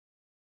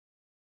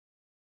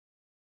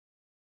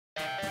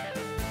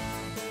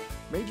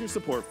Major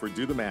support for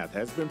Do the Math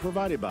has been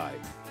provided by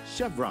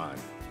Chevron,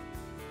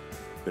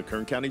 the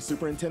Kern County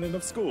Superintendent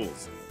of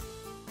Schools,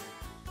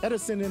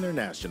 Edison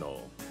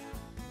International,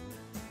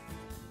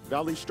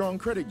 Valley Strong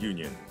Credit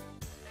Union,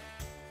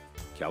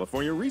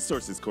 California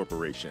Resources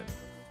Corporation,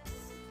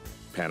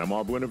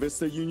 Panama Buena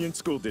Vista Union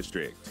School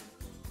District,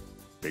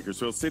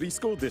 Bakersfield City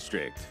School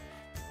District,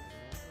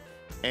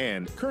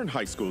 and Kern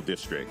High School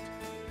District,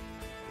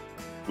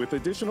 with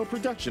additional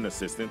production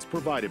assistance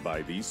provided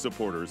by these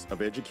supporters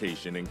of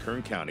education in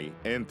Kern County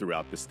and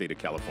throughout the state of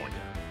California.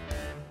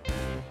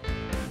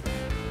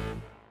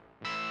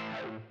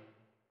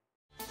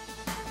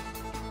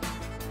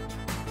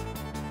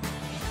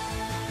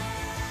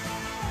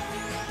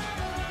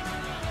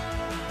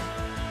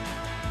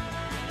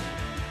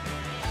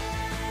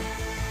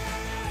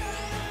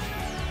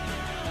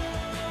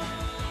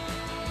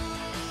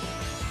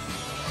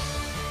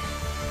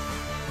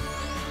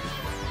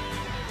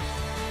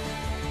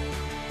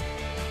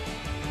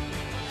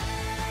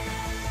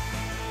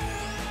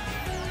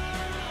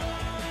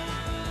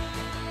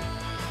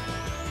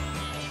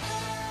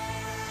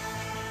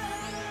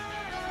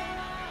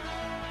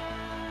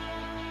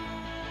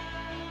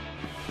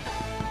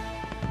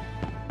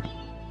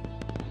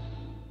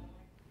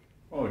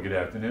 Good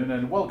afternoon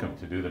and welcome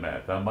to Do the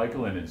Math. I'm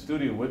Michael, and in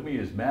studio with me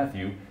is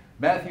Matthew.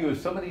 Matthew, if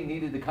somebody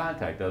needed to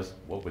contact us,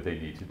 what would they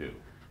need to do?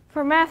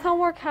 For math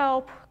homework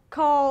help,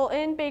 call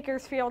in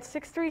Bakersfield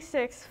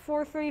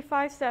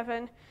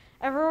 636-4357.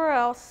 Everywhere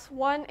else,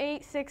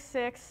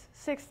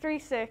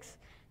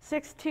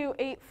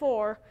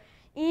 1-866-636-6284.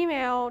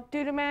 Email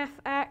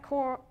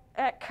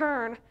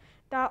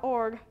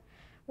dothemath@kern.org.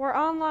 We're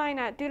online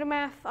at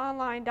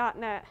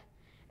dothemathonline.net.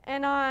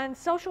 And on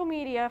social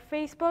media,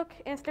 Facebook,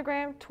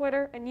 Instagram,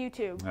 Twitter, and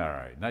YouTube. All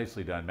right,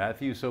 nicely done,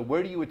 Matthew. So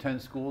where do you attend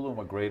school and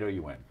what grade are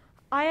you in?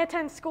 I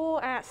attend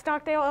school at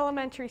Stockdale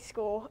Elementary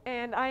School,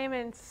 and I am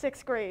in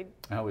 6th grade.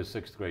 How is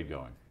 6th grade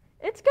going?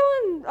 It's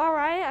going all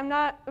right. I'm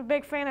not a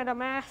big fan of the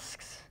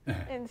masks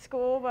in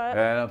school, but...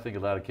 I don't think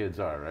a lot of kids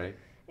are, right?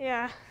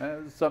 Yeah.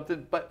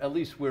 Something, but at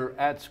least we're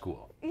at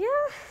school. Yeah,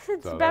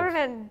 it's so better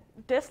than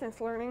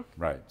distance learning.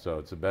 Right, so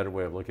it's a better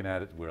way of looking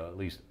at it. We're at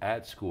least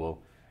at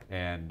school.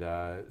 And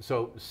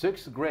so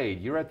 6th grade,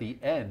 you're at the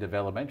end of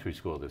elementary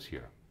school this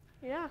year.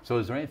 Yeah. So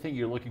is there anything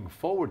you're looking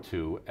forward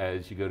to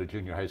as you go to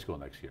junior high school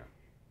next year?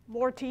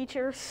 More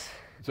teachers.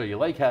 So you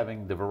like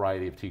having the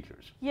variety of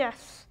teachers?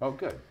 Yes. Oh,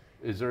 good.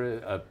 Is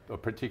there a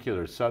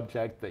particular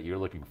subject that you're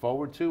looking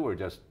forward to, or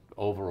just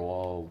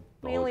overall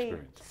the whole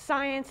experience? Mainly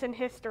science and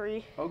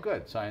history. Oh,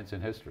 good. Science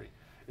and history.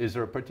 Is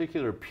there a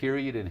particular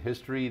period in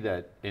history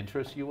that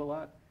interests you a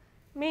lot?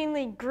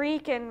 Mainly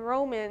Greek and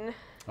Roman.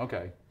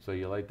 Okay, so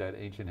you like that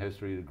ancient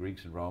history, the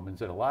Greeks and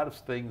Romans, and a lot of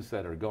things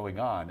that are going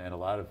on, and a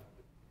lot of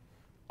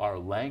our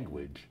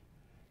language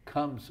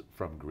comes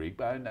from Greek,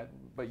 but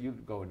you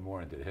go in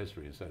more into the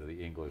history instead of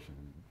the English and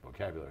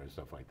vocabulary and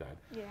stuff like that.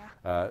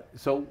 Yeah.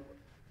 So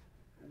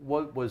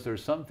was there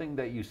something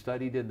that you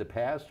studied in the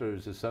past, or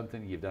is this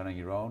something you've done on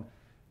your own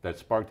that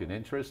sparked an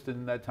interest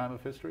in that time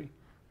of history?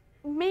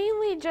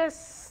 Mainly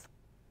just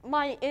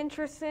my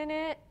interest in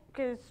it,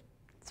 because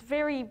it's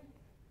very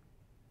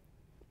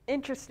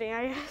interesting,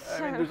 I guess.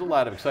 I mean, there's a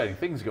lot of exciting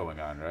things going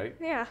on, right?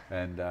 Yeah.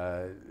 And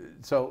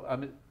so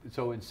in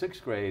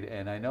 6th grade,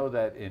 and I know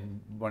that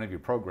in one of your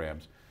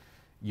programs,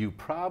 you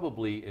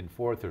probably in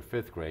 4th or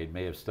 5th grade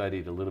may have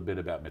studied a little bit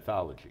about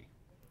mythology.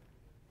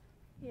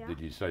 Yeah.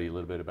 Did you study a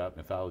little bit about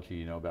mythology,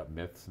 you know, about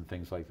myths and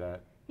things like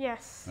that?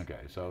 Yes.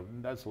 Okay, so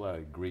that's a lot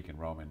of Greek and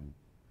Roman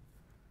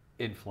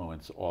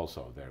influence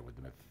also there with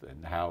the myth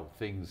and how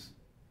things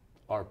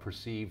are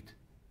perceived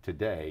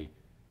today.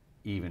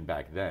 Even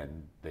back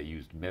then, they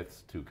used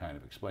myths to kind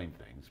of explain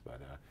things,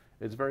 but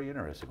it's very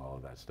interesting, all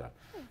of that stuff.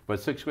 But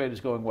 6th grade is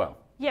going well?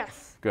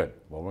 Yes. Good.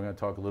 Well, we're going to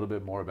talk a little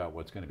bit more about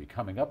what's going to be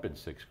coming up in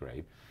 6th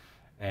grade.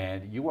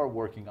 And you are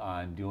working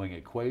on doing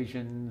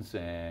equations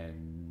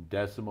and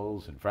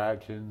decimals and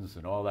fractions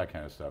and all that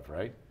kind of stuff,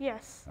 right?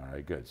 Yes. All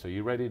right, good. So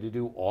you ready to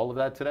do all of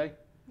that today?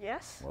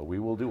 Yes. Well, we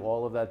will do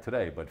all of that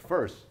today. But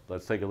first,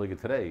 let's take a look at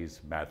today's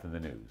Math in the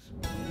News.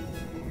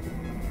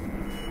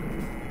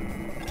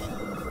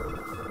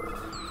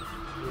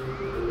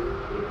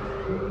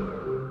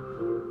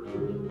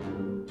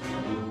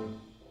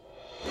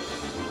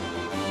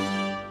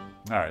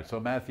 All right, so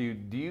Matthew,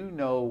 do you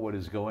know what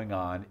is going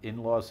on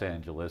in Los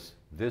Angeles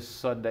this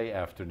Sunday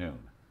afternoon?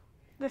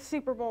 The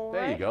Super Bowl,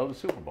 There right? you go, the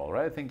Super Bowl,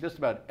 right? I think just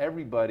about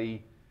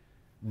everybody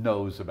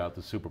knows about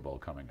the Super Bowl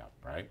coming up,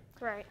 right?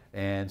 Right.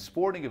 And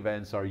sporting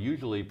events are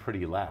usually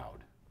pretty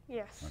loud.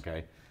 Yes.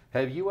 Okay.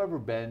 Have you ever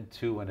been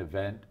to an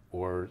event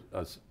or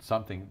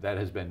something that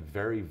has been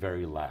very,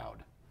 very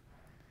loud?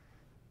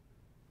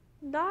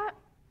 Not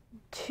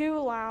too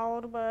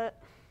loud,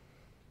 but...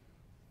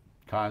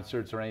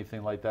 Concerts or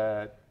anything like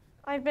that?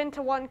 I've been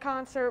to one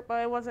concert,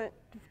 but it wasn't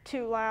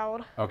too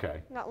loud.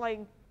 Okay. Not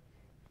like...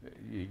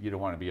 You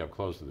don't want to be up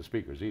close to the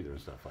speakers either and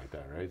stuff like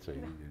that, right? So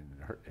you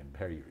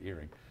impair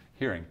your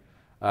hearing.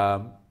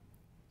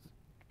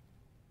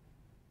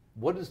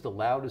 What is the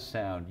loudest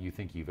sound you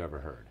think you've ever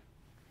heard?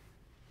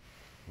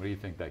 Where do you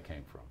think that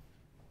came from?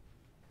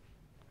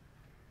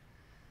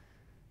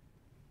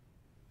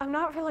 I'm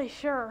not really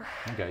sure.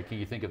 Okay, can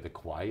you think of the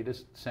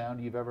quietest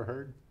sound you've ever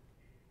heard?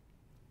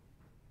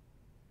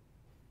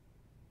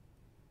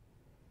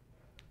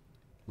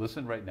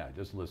 Listen right now,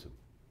 just listen.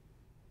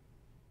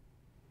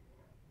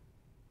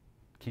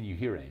 Can you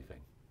hear anything?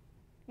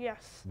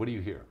 Yes. What do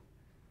you hear?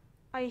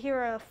 I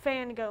hear a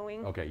fan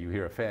going. Okay, you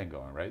hear a fan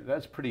going, right?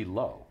 That's pretty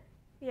low,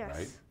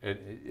 Yes. right?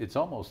 It's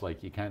almost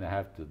like you kind of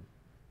have to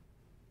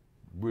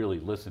really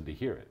listen to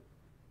hear it,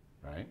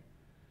 right?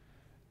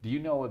 Do you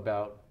know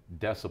about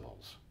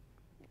decibels?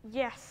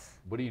 Yes.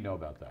 What do you know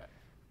about that?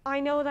 I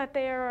know that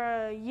they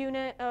are a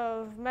unit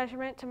of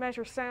measurement to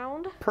measure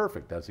sound.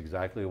 Perfect, that's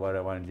exactly what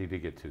I wanted you to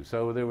get to.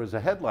 So there was a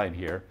headline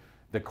here,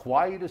 the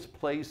quietest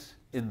place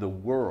in the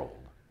world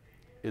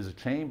is a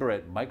chamber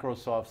at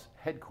Microsoft's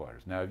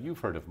headquarters. Now, you've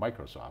heard of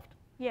Microsoft,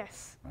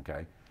 Yes.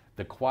 okay?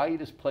 The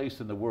quietest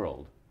place in the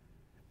world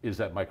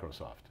is at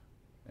Microsoft.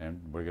 And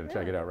we're going to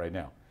check it out right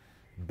now.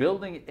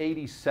 Building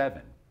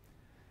 87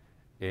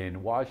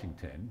 in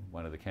Washington,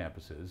 one of the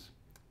campuses,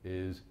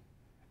 is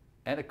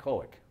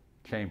anechoic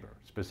chamber,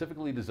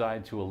 specifically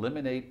designed to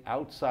eliminate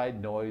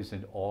outside noise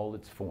in all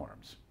its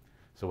forms.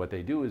 So what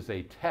they do is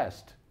they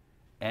test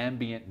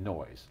ambient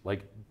noise,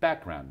 like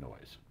background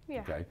noise,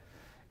 Yeah. okay?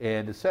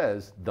 And it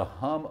says the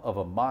hum of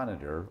a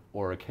monitor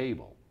or a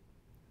cable,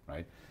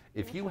 right?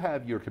 If you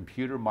have your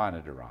computer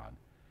monitor on,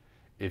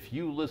 if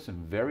you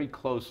listen very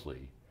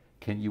closely,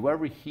 can you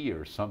ever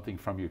hear something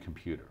from your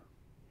computer?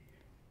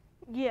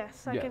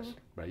 Yes, I Yes, can.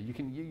 right. You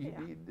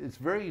can. It's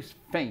very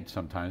faint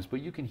sometimes,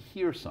 but you can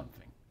hear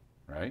something,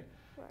 right?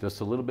 Just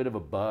a little bit of a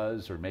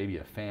buzz, or maybe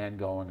a fan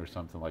going, or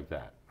something like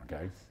that.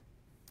 Okay. Yes.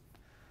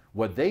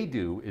 What they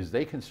do is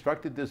they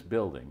constructed this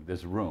building,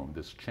 this room,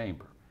 this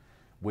chamber,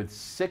 with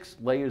 6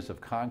 layers of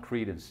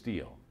concrete and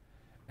steel,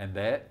 and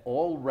that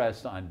all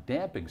rests on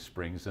damping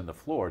springs in the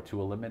floor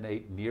to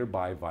eliminate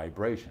nearby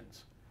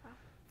vibrations.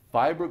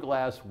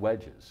 Fiberglass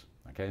wedges.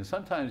 Okay, and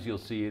sometimes you'll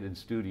see it in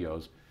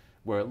studios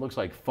where it looks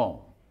like foam.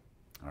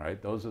 All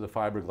right, those are the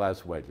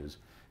fiberglass wedges.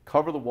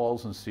 Cover the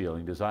walls and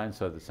ceiling, designed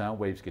so that sound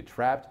waves get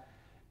trapped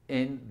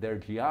in their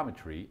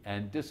geometry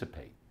and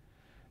dissipate.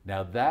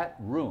 Now that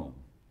room,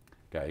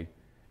 okay,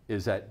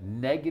 is at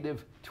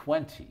negative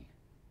 20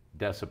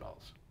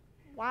 decibels.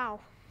 Wow.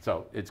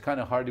 So it's kind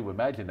of hard to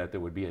imagine that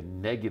there would be a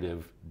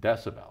negative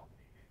decibel,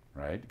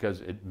 right?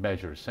 Because it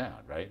measures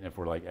sound, right? And if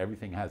we're like,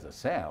 everything has a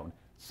sound,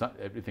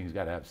 everything's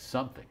got to have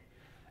something.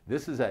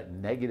 This is at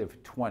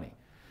negative 20.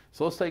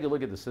 So let's take a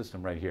look at the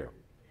system right here.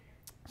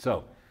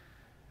 So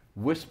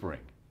whispering,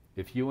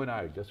 if you and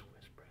I are just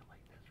whispering like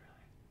this,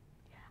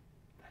 right? Yeah.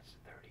 That's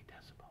 30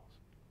 decibels,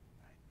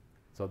 right?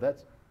 So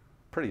that's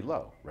pretty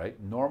low, right?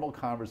 Normal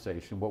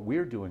conversation, what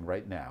we're doing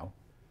right now,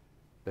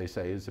 they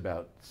say is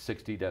about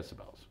 60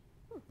 decibels.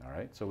 All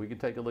right, so we can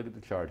take a look at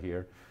the chart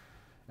here,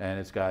 and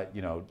it's got,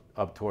 you know,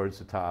 up towards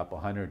the top,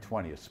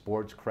 120, a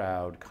sports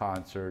crowd,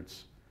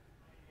 concerts,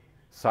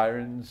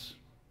 sirens,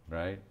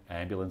 right?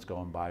 Ambulance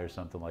going by or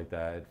something like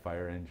that,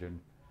 fire engine,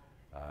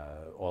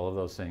 all of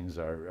those things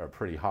are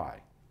pretty high,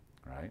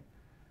 right?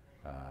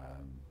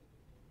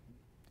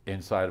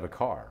 Inside of a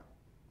car,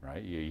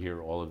 right? You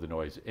hear all of the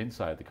noise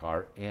inside the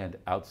car and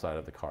outside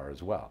of the car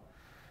as well.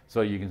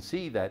 So you can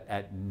see that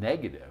at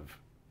negative,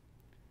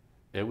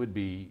 it would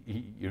be,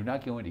 you're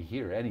not going to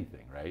hear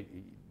anything, right?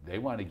 They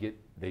want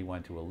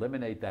to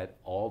eliminate that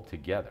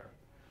altogether.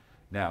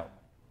 Now,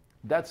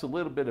 that's a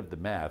little bit of the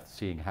math,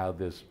 seeing how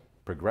this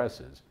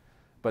progresses,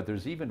 but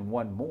there's even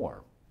one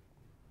more,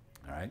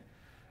 all right?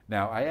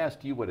 Now, I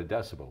asked you what a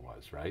decibel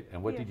was, right?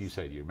 And what did you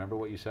say? Do you remember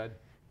what you said?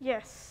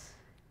 Yes.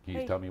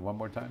 Can you tell me one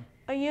more time?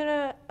 A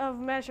unit of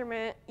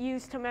measurement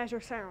used to measure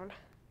sound.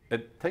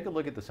 Take a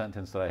look at the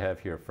sentence that I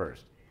have here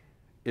first.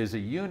 Is a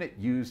unit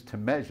used to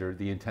measure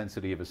the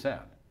intensity of a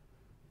sound?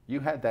 You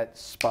had that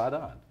spot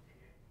on,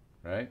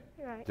 right?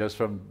 Right. Just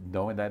from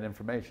knowing that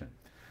information.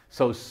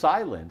 So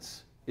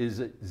silence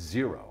is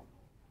 0.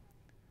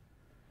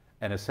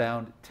 And a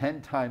sound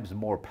 10 times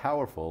more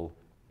powerful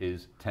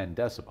is 10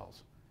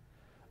 decibels.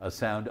 A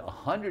sound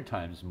 100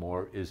 times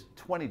more is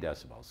 20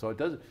 decibels. So it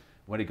does,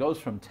 when it goes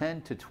from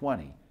 10 to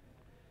 20,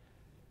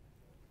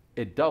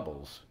 it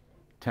doubles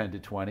 10 to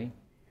 20,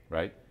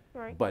 right?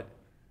 Right. But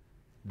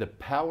the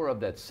power of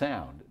that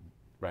sound,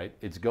 right,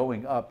 it's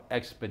going up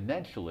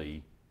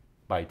exponentially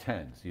by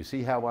tens. You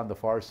see how on the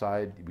far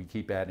side we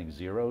keep adding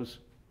zeros?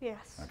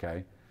 Yes.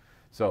 Okay?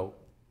 So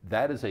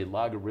that is a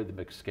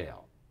logarithmic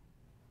scale.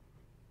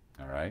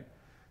 All right?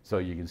 So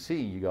you can see,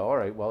 you go, all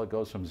right, well, it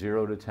goes from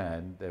 0 to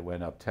 10, it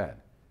went up 10.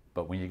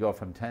 But when you go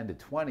from 10 to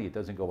 20, it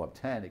doesn't go up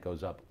 10, it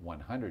goes up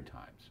 100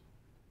 times.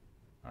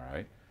 All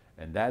right?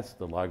 And that's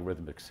the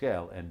logarithmic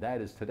scale, and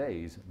that is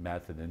today's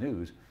Math in the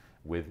News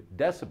with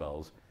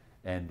decibels.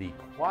 And the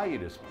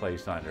quietest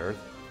place on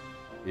earth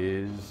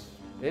is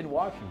in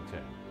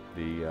Washington.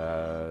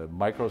 The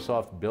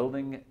Microsoft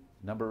building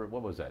number,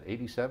 what was that,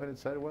 87 it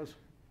said it was?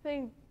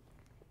 I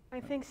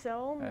think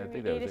so. I Maybe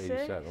think that was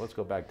 86. 87. Let's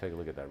go back and take a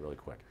look at that really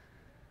quick.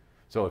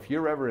 So if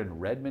you're ever in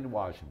Redmond,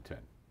 Washington,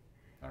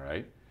 all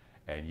right,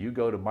 and you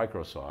go to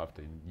Microsoft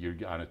and you're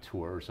on a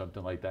tour or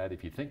something like that,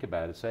 if you think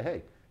about it, say,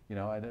 hey, you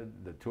know, I know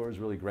the tour is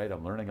really great,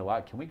 I'm learning a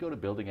lot, can we go to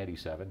building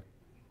 87?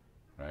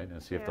 Right,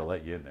 and see if they'll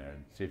let you in there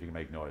and see if you can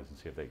make noise and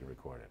see if they can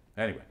record it.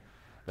 Anyway,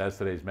 that's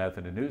today's Math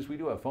in the News. We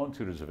do have phone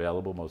tutors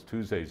available most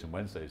Tuesdays and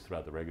Wednesdays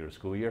throughout the regular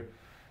school year.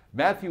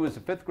 Matthew is a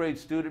 5th grade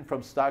student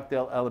from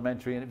Stockdale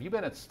Elementary, and have you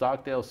been at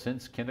Stockdale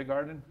since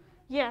kindergarten?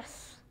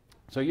 Yes.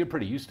 So you're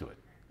pretty used to it.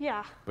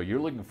 Yeah. But you're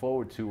looking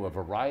forward to a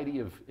variety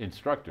of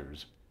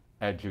instructors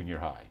at junior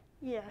high.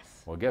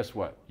 Yes. Well, guess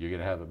what? You're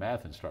going to have a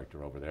math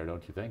instructor over there,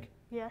 don't you think?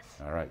 Yes.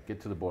 All right, get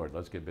to the board.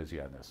 Let's get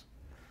busy on this.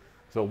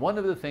 So one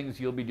of the things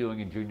you'll be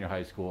doing in junior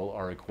high school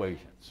are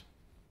equations.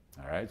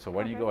 All right, so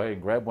why don't you go ahead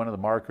and grab one of the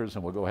markers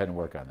and we'll go ahead and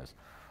work on this.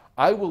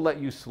 I will let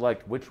you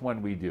select which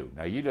one we do.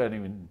 Now you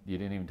didn't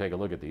even take a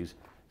look at these.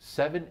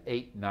 7,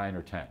 8, 9,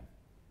 or 10.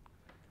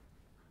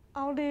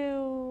 I'll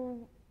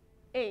do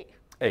 8.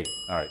 8.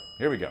 All right,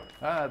 here we go.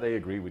 They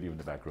agree with you in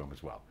the back room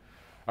as well.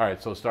 All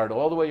right, so start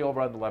all the way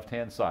over on the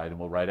left-hand side and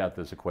we'll write out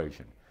this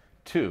equation.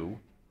 2,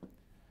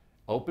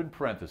 open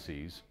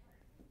parentheses,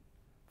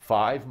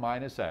 5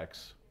 minus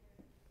x,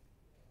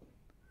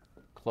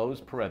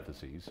 close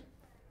parentheses,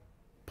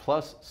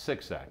 plus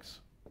 6x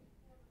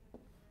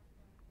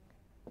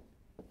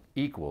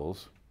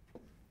equals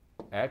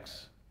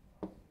x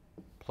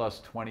plus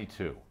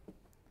 22.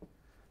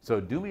 So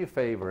do me a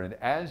favor, and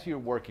as you're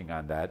working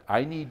on that,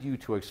 I need you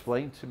to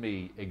explain to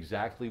me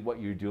exactly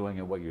what you're doing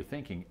and what you're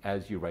thinking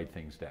as you write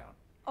things down.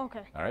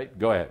 Okay. All right,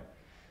 go ahead.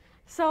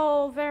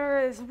 So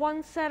there is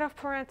one set of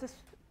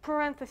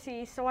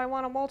parentheses, so I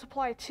want to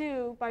multiply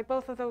 2 by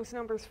both of those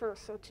numbers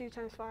first. So 2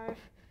 times 5,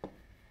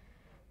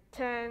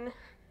 10,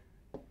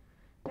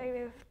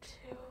 negative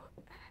 2x,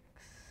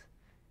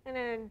 and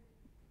then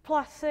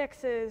plus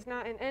 6 is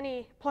not in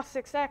any, plus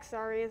 6x,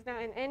 sorry, is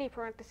not in any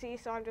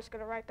parentheses, so I'm just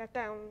going to write that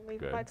down and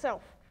leave it by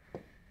itself.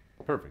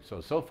 Perfect.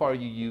 So far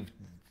you've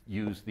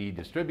used the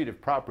distributive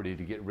property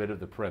to get rid of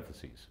the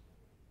parentheses.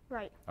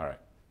 Right. All right.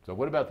 So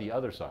what about the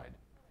other side?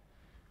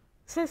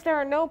 Since there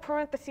are no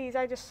parentheses,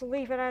 I just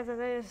leave it as it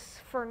is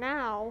for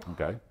now.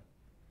 Okay.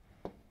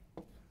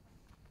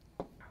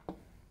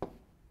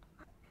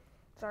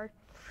 Sorry.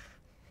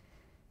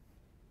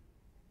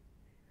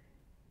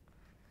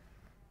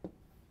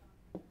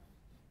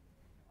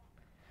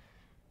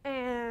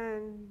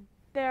 And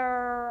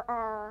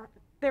there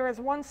is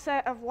one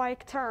set of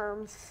like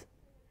terms,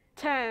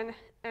 10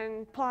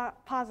 and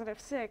positive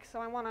 6, so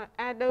I want to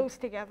add those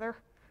together.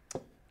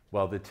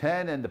 Well, the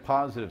 10 and the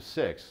positive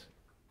 6,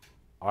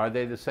 are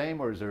they the same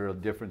or is there a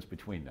difference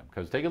between them?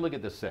 Because take a look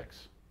at the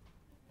 6.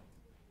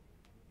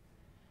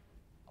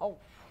 Oh. All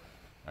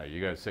right,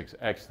 you got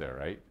 6x there,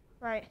 right?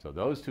 Right. So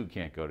those two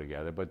can't go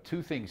together, but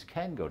two things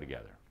can go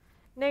together.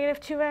 Negative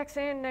 2x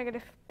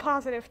and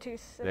positive 2.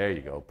 There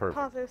you go, perfect.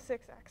 Positive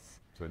 6x.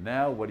 So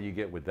now what do you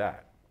get with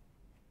that?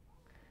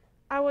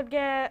 I would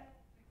get,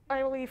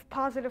 I believe,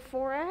 positive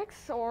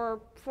 4x or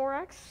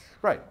 4x.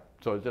 Right,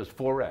 so it's just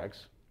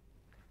 4x.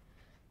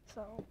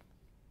 So,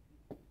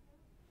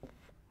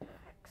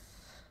 x.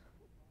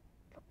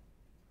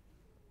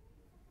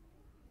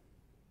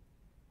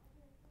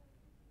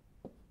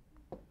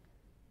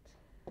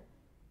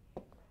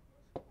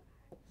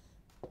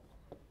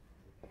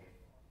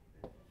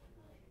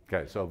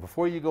 Okay, so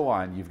before you go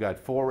on, you've got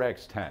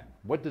 4x10.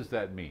 What does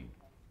that mean?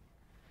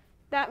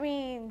 That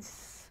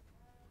means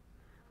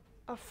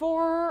a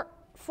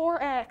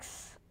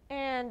 4x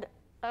and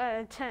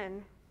a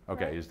 10.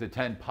 Okay, right? is the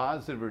 10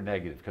 positive or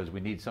negative? Because we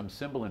need some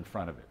symbol in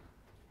front of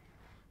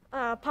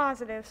it.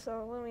 Positive,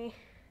 so let me...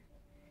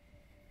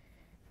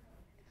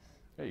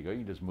 There you go, you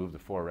can just move the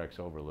 4x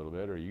over a little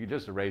bit, or you can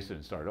just erase it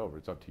and start over.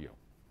 It's up to you.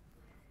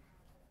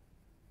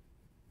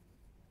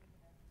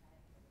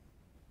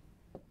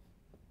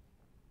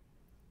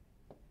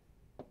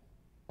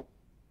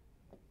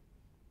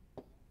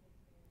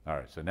 All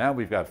right, so now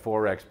we've got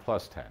 4x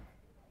plus 10.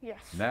 Yes.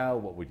 Now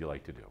what would you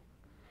like to do?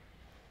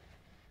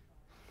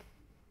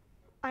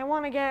 I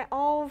want to get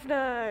all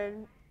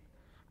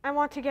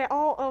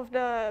of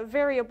the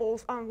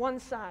variables on one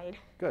side.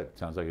 Good,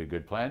 sounds like a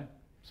good plan.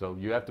 So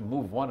you have to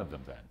move one of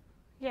them then.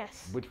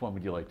 Yes. Which one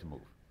would you like to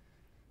move?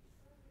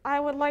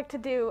 I would like to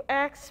do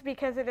x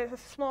because it is the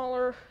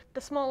smaller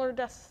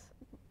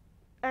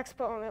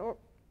exponent or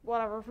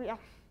whatever, yeah.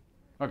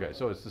 Okay,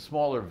 so it's the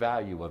smaller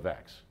value of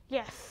x.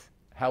 Yes.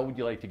 How would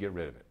you like to get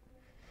rid of it?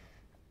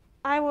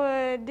 I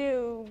would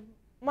do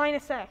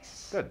minus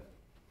x. Good.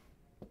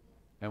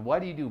 And why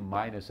do you do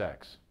minus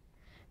x?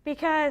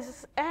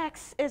 Because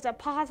x is a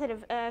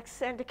positive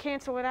x, and to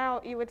cancel it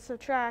out, you would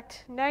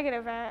subtract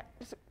negative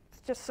x,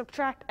 just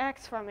subtract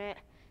x from it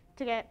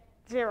to get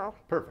 0.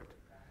 Perfect.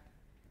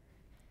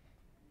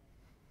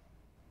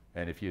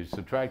 And if you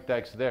subtract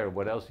x there,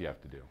 what else do you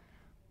have to do?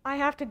 I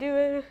have to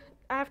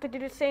do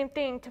the same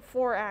thing to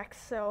 4x,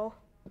 so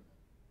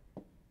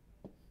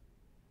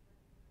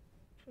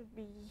should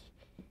be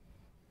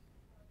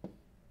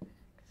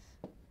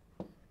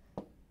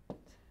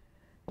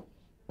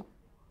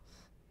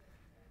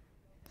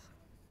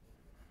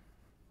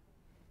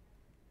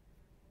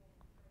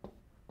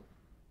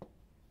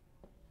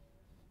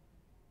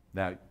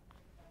Now,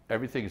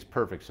 everything is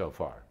perfect so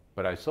far,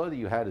 but I saw that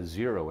you had a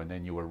 0 and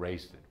then you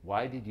erased it.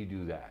 Why did you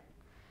do that?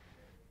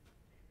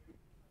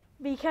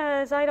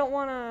 Because I don't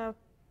want to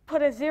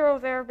put a 0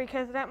 there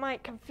because that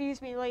might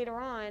confuse me later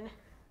on.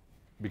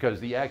 Because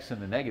the x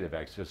and the negative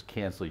x just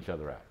cancel each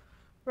other out.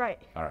 Right.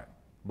 All right.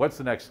 What's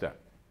the next step?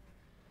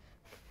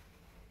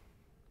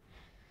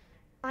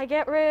 I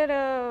get rid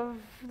of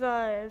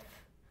the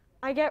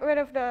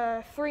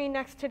 3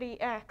 next to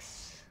the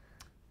x.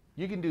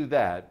 You can do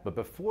that, but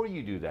before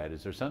you do that,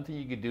 is there something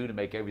you could do to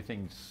make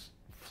everything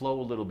flow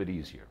a little bit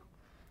easier?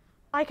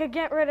 I could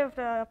get rid of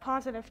the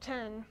positive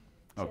 10.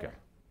 Okay.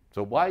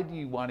 So why do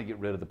you want to get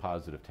rid of the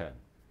positive 10?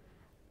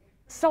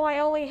 So I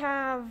only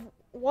have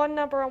one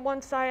number on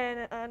one side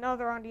and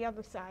another on the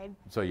other side.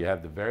 So you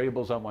have the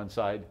variables on one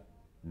side,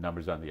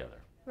 numbers on the other.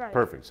 Right.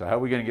 Perfect. So how are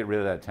we going to get rid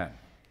of that 10?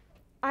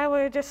 I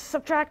would just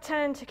subtract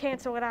 10 to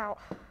cancel it out.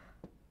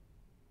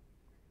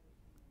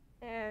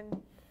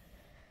 And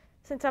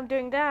since I'm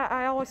doing that,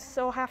 I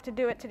also have to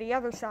do it to the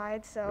other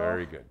side, so.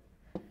 Very good.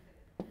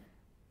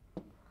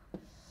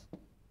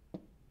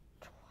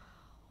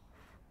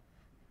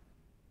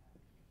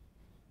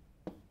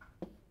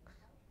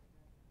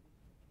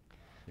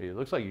 It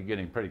looks like you're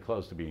getting pretty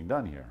close to being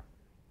done here.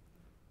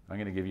 I'm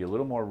going to give you a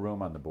little more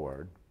room on the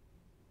board.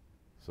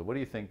 So what do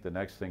you think the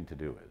next thing to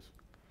do is?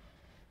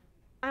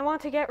 I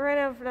want to get rid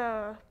of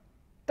the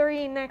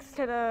 3 next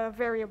to the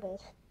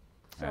variable.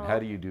 And how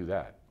do you do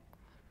that?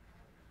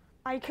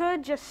 I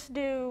could just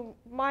do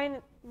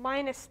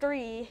minus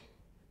 3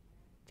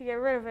 to get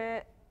rid of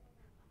it.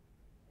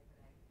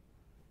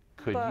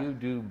 Could you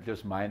do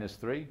just minus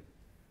 3?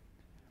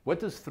 What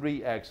does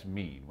 3x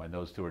mean when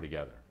those two are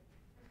together?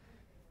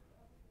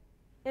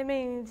 It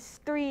means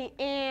 3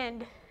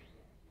 and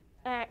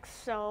x,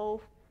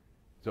 so.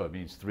 So it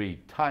means 3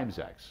 times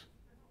x,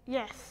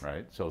 Yes.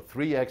 right? So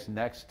 3x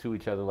next to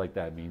each other like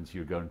that means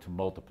you're going to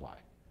multiply.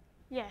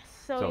 Yes.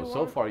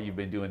 So far you've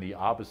been doing the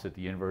opposite,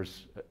 the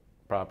inverse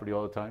property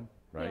all the time,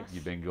 right? Yes.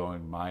 You've been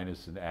going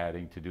minus and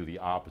adding to do the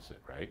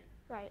opposite, right?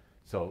 Right.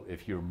 So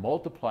if you're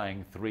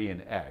multiplying 3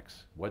 and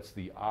x, what's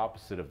the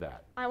opposite of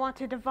that? I want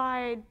to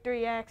divide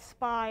 3x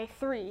by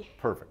 3.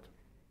 Perfect.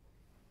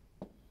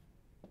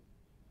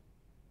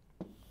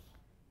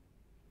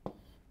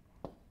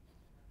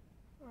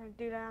 Or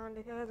do that on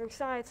the other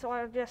side, so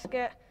I'll just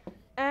get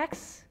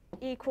x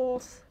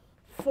equals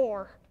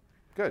 4.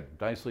 Good,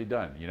 nicely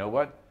done. You know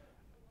what?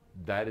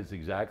 That is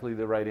exactly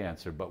the right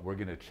answer, but we're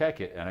going to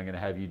check it, and I'm going to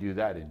have you do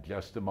that in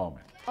just a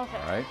moment. Okay.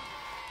 All right?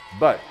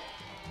 But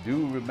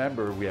do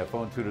remember, we have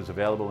phone tutors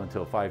available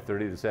until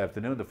 5:30 this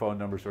afternoon. The phone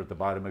numbers are at the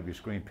bottom of your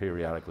screen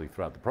periodically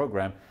throughout the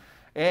program.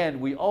 And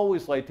we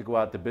always like to go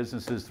out to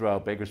businesses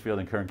throughout Bakersfield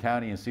and Kern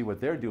County and see what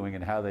they're doing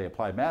and how they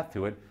apply math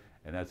to it.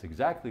 And that's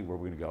exactly where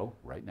we're going to go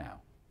right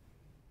now.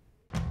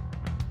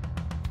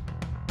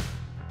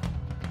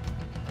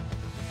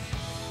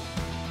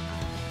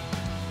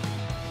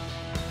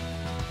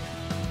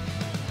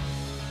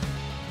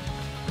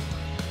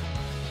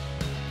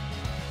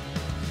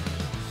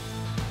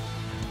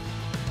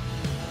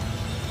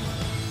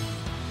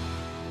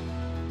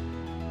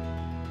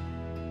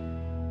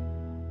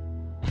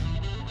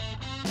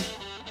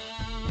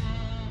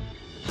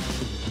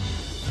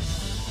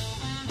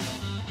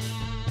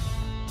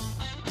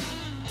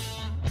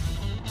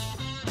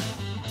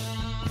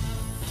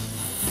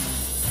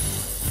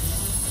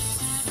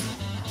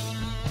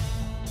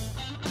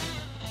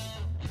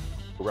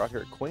 We're out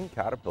here at Quinn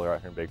Caterpillar out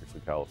here in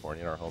Bakersfield,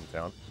 California, in our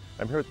hometown.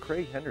 I'm here with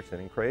Craig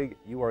Henderson, and Craig,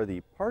 you are the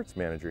parts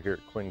manager here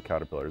at Quinn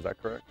Caterpillar, is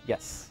that correct?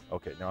 Yes.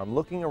 Okay, now I'm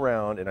looking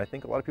around, and I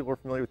think a lot of people are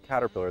familiar with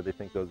Caterpillar. They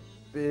think those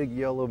big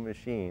yellow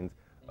machines,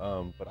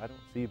 but I don't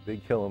see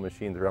big yellow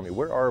machines around me.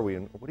 Where are we,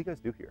 and what do you guys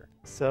do here?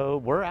 So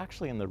we're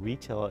actually in the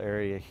retail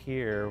area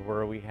here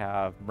where we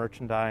have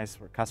merchandise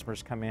where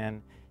customers come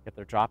in. If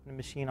they're dropping a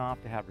machine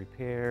off to have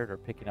repaired or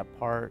picking up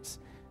parts,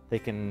 they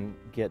can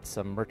get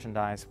some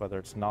merchandise, whether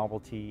it's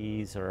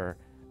novelties or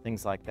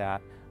things like that.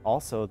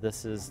 Also,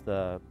 this is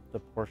the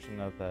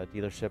portion of the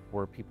dealership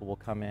where people will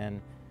come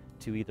in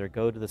to either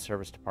go to the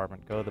service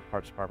department, go to the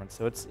parts department.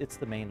 So it's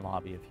the main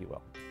lobby, if you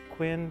will.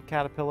 Quinn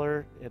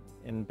Caterpillar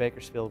in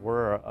Bakersfield,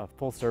 we're a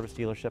full service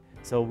dealership.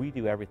 So we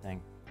do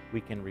everything.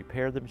 We can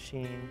repair the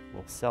machine,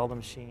 we'll sell the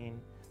machine,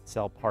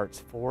 sell parts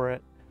for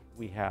it.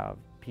 We have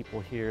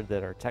people here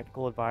that are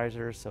technical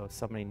advisors, so if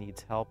somebody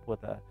needs help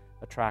with a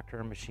tractor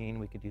or machine,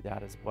 we could do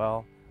that as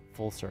well,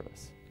 full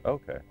service.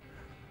 Okay.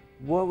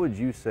 What would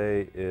you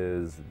say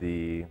is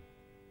the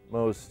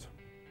most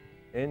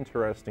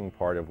interesting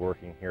part of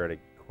working here at a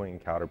Quinn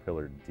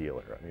Caterpillar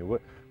dealer? I mean,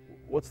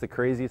 what's the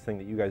craziest thing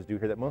that you guys do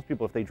here that most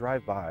people, if they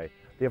drive by,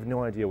 they have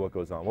no idea what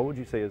goes on? What would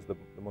you say is the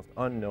most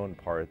unknown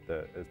part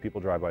that as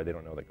people drive by, they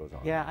don't know that goes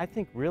on? Yeah, I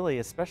think really,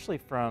 especially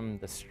from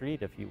the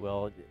street, if you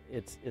will,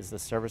 is the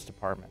service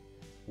department.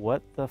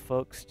 What the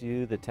folks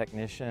do, the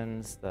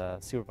technicians, the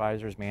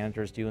supervisors,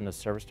 managers do in the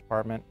service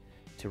department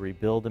to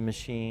rebuild a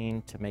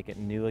machine, to make it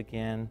new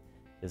again,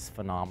 is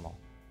phenomenal.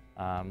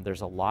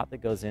 There's a lot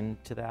that goes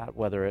into that,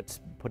 whether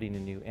it's putting a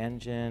new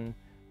engine,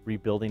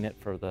 rebuilding it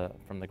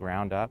from the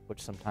ground up,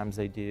 which sometimes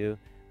they do.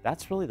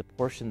 That's really the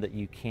portion that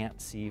you can't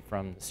see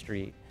from the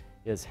street,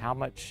 is how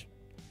much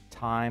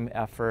time,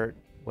 effort,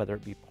 whether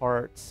it be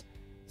parts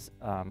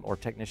or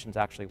technicians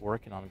actually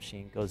working on a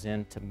machine, goes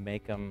in to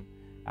make them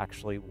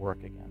actually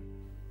work again.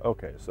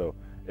 Okay, so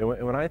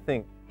when I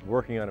think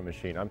working on a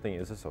machine, I'm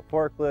thinking, is this a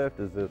forklift?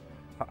 Is this,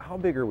 how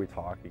big are we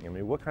talking? I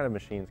mean, what kind of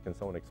machines can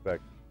someone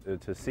expect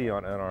to see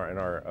in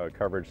our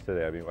coverage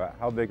today? I mean,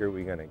 how big are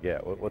we going to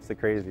get? What's the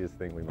craziest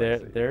thing we might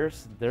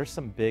see? There's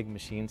some big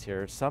machines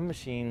here. Some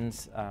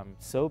machines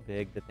so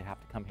big that they have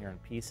to come here in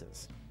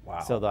pieces. Wow.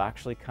 So they'll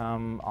actually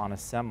come on a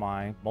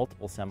semi,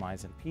 multiple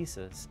semis in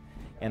pieces,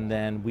 and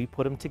then we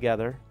put them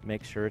together,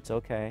 make sure it's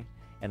okay,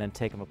 and then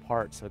take them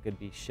apart so it could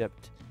be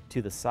shipped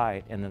to the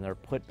site, and then they're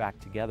put back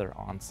together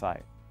on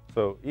site.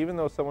 So even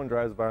though someone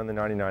drives by on the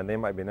 99, they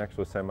might be next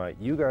to a semi,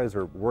 you guys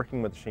are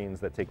working with machines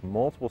that take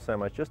multiple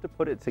semis just to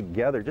put it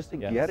together, just to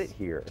get it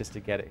here. Just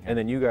to get it here. And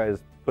then you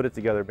guys put it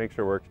together, make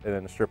sure it works, and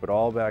then strip it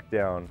all back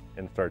down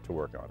and start to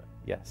work on it.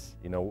 Yes.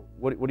 You know,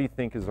 what do you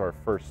think is our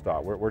first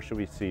stop? Where should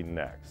we see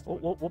next?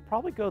 We'll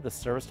probably go to the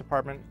service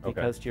department,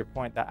 because to your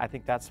point, I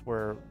think that's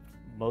where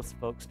most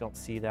folks don't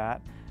see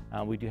that.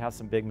 We do have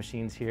some big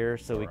machines here,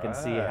 so we can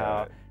see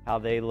how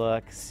they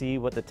look, see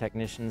what the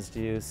technicians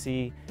do,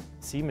 see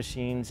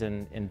machines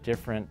in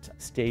different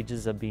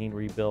stages of being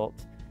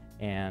rebuilt,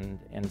 and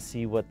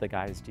see what the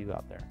guys do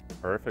out there.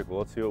 Perfect. Well,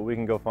 let's see what we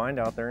can go find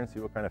out there and see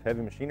what kind of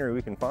heavy machinery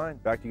we can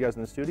find. Back to you guys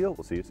in the studio.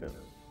 We'll see you soon.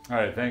 All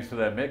right, thanks for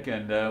that, Mick,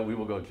 and we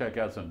will go check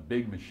out some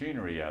big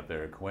machinery out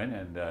there, Quinn,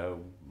 and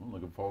I'm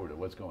looking forward to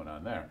what's going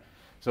on there.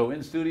 So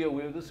in studio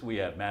with us, we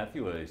have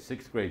Matthew, a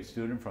 6th grade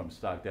student from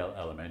Stockdale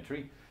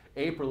Elementary.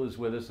 April is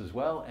with us as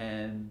well,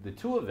 and the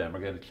two of them are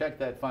going to check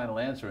that final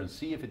answer and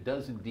see if it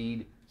does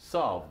indeed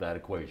solve that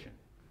equation.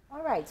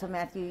 All right, so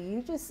Matthew,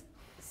 you just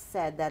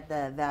said that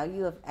the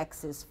value of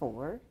x is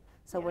 4.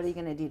 So what are you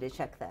going to do to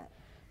check that?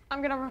 I'm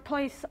going to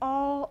replace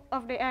all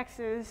of the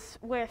x's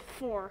with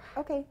 4.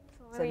 Okay,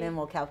 so then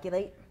we'll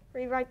calculate.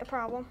 Rewrite the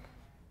problem.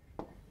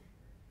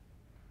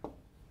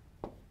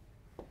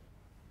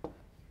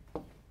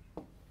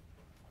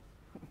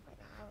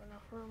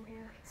 Room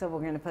here. So we're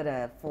going to put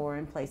a 4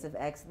 in place of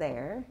x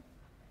there.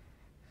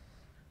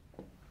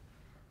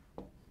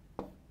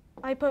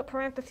 I put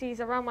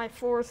parentheses around my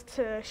 4's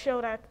to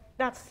show that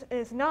that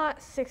is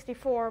not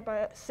 64,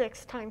 but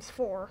 6 times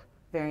 4.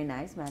 Very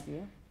nice,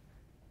 Matthew.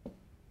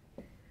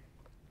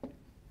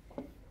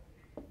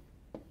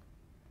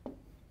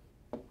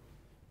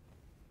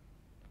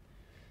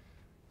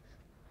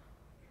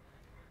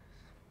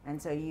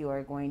 And so you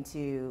are going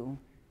to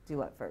do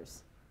what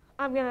first?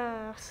 I'm going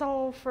to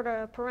solve for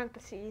the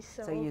parentheses.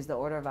 So use the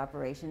order of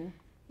operation?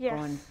 Yes.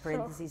 Go in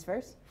parentheses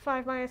first?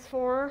 5 minus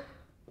 4,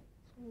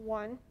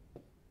 1.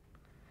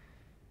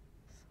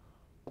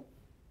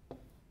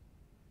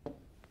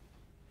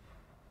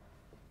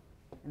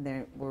 And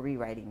then we're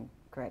rewriting,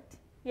 correct?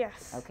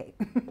 Yes. Okay.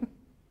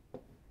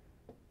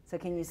 So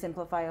can you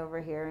simplify over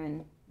here,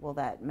 and will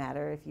that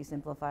matter if you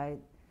simplify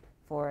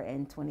 4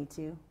 and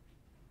 22?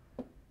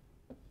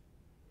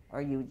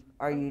 Are you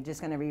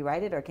just going to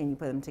rewrite it, or can you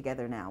put them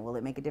together now? Will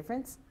it make a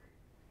difference?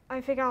 I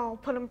think I'll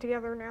put them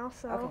together now.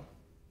 So, okay.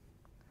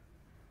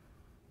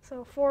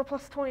 So 4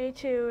 plus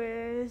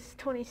 22 is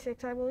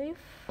 26, I believe.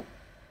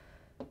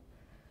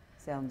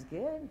 Sounds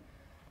good.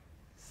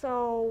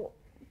 So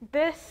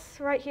this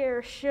right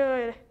here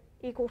should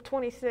equal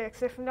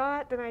 26. If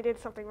not, then I did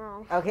something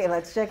wrong. Okay,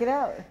 let's check it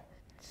out.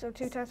 So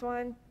 2 times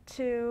 1,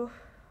 2.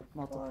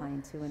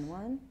 Multiplying 2 and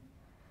 1.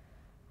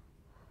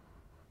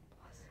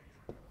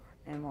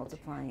 And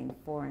multiplying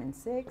 4 and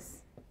 6. 26.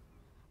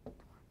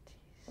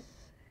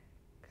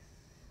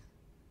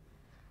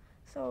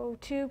 So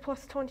 2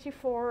 plus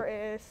 24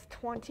 is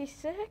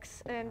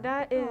 26, and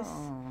that is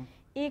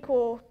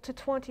equal to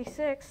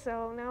 26.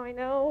 So now I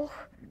know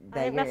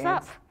I didn't mess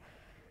up.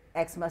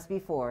 X must be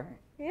 4.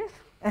 Yes.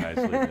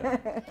 Nicely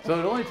done. So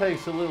it only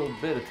takes a little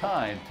bit of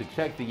time to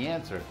check the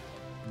answer,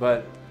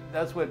 but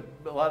that's what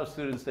a lot of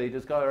students, they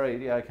just go, all right,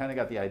 yeah, I kind of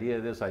got the idea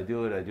of this, I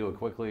do it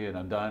quickly, and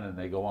I'm done, and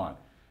they go on.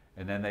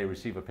 And then they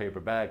receive a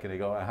paper back, and they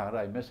go, how did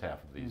I miss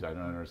half of these? I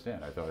don't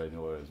understand. I thought I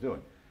knew what I was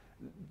doing.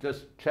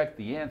 Just check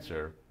the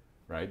answer,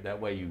 right? That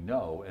way you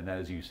know, and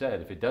as you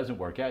said, if it doesn't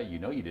work out, you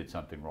know you did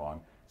something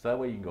wrong. So that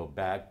way you can go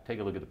back, take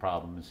a look at the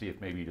problem, and see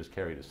if maybe you just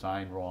carried a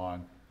sign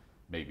wrong,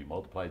 maybe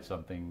multiplied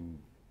something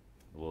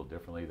a little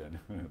differently than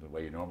the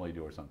way you normally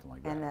do, or something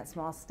like that. And that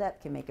small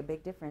step can make a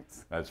big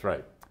difference. That's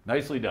right.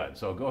 Nicely done.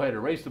 So go ahead,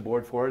 erase the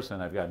board for us,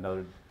 and I've got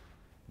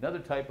another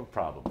type of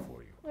problem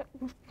for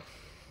you.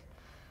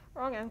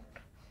 Wrong end.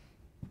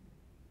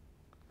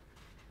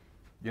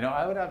 You know,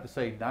 I would have to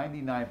say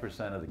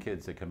 99% of the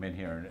kids that come in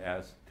here and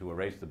ask to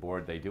erase the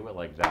board, they do it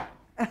like that.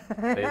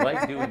 They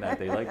like doing that.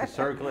 They like to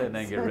circle it and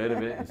then get rid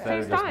of it instead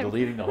of just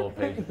deleting the whole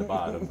page at the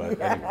bottom. But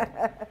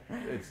anyway,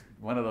 it's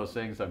one of those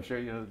things, I'm sure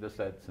you know, just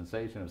that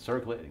sensation of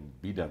circle it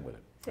and be done with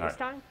it. Saves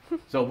time.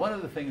 So one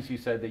of the things you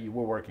said that you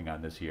were working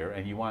on this year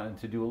and you wanted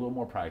to do a little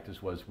more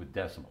practice was with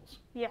decimals.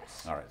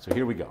 Yes. All right, so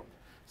here we go.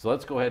 So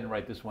let's go ahead and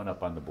write this one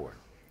up on the board.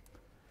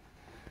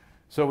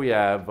 So we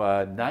have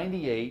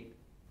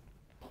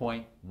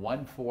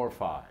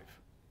 98.145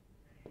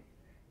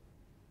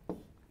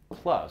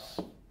 plus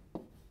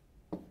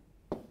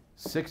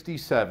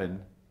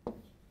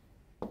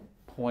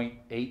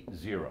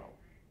 67.80.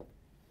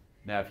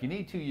 Now, if you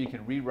need to, you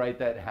can rewrite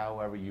that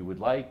however you would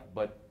like,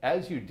 but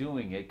as you're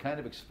doing it, kind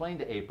of explain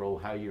to April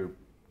how you're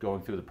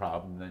going through the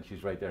problem, and then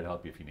she's right there to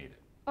help you if you need it.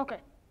 Okay.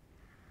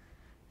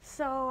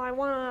 So I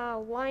want to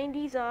line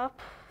these up.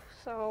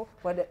 So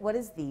What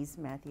is these,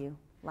 Matthew?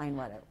 Line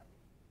what up?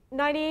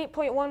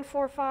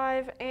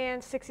 98.145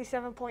 and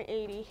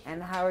 67.80.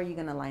 And how are you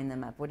going to line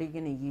them up? What are you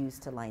going to use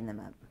to line them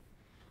up?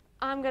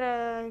 I'm going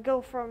to go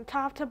from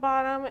top to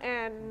bottom,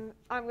 and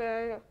I'm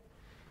going to,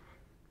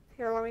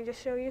 here, let me just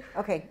show you.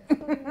 Okay.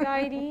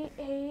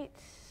 98.145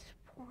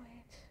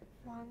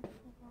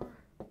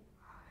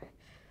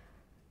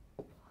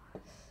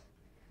 plus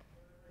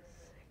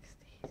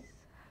 67.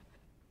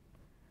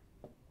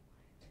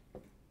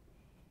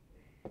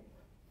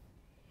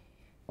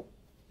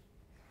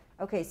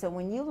 Okay, so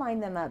when you line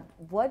them up,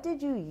 what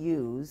did you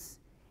use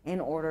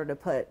in order to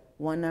put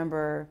one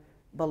number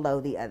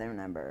below the other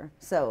number?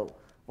 So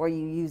were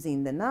you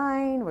using the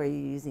 9? Were you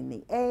using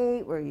the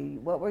 8?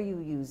 What were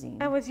you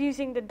using? I was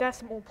using the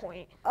decimal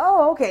point.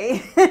 Oh,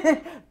 okay.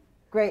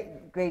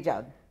 Great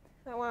job.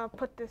 I want to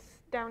put this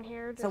down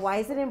here. So why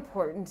is it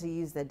important to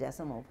use the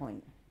decimal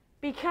point?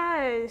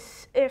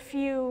 Because if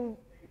you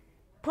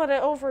put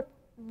it over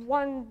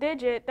one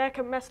digit, that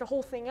could mess the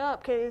whole thing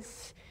up,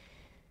 because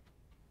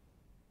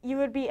you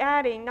would be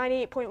adding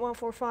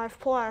 98.145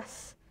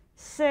 plus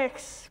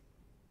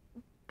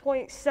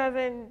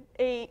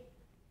 6.78.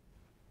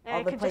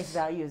 All the place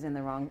value is in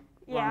the wrong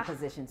Yeah.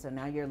 position. So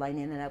now you're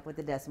lining it up with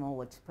the decimal,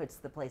 which puts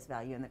the place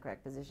value in the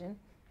correct position.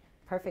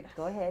 Perfect.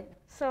 Go ahead.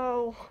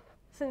 So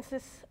since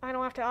this, I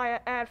don't have to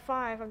add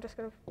 5, I'm just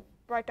going to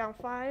write down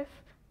 5.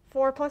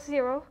 4 plus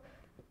 0,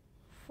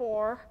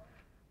 4.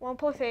 1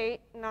 plus 8,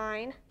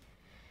 9.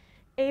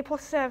 8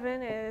 plus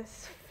 7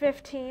 is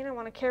 15. I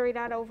want to carry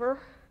that over.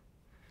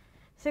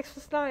 6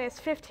 plus 9 is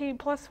 15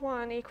 plus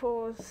 1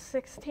 equals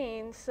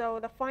 16. So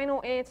the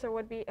final answer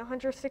would be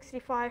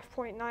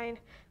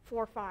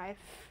 165.945.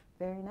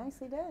 Very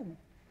nicely done.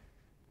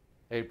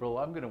 April,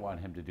 I'm going to want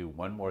him to do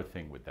one more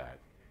thing with that.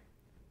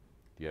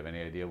 Do you have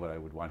any idea what I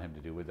would want him to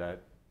do with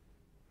that?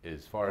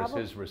 As far as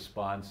his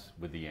response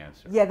with the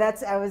answer. Yeah,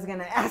 I was going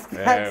to ask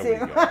that There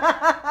too. we go.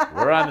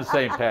 We're on the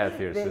same path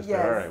here, sister.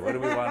 Yes. All right, what do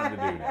we want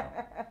him to do now?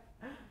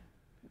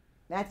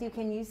 Matthew,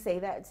 can you say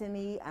that to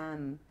me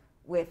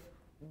with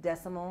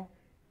decimal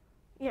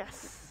Yes.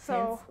 tense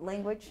So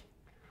language?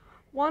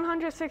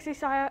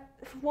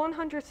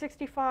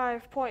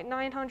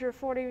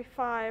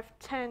 165.945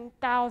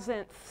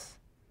 10,000ths.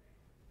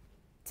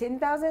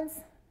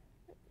 10,000ths?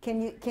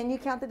 Can you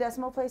count the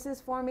decimal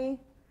places for me?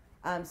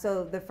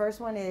 So the first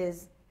one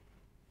is,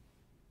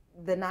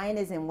 the 9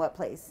 is in what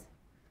place?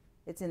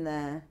 It's in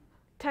the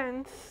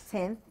Tenths.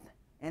 10th,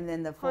 and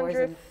then the 4 is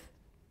in...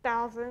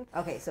 Thousandths.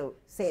 Okay, so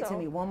say it to So-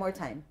 me one more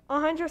time.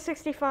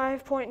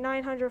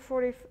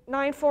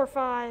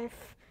 165.945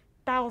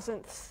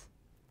 thousandths.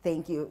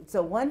 Thank you.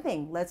 So one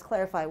thing, let's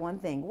clarify one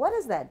thing. What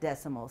does that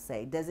decimal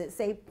say? Does it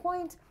say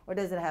point, or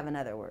does it have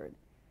another word?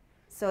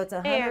 So it's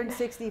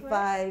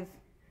 165...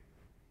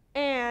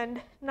 And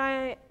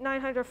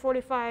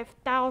 945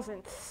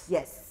 thousandths.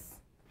 Yes.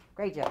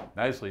 Great job.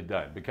 Nicely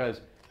done. Because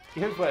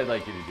here's what I'd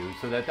like you to do,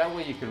 so that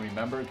way you can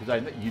remember,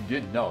 because you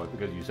did know it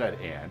because you said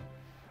and.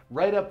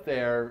 Right up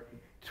there,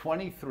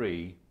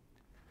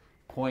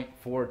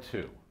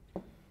 23.42.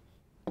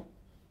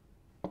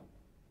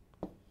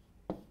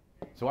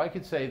 So I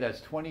could say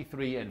that's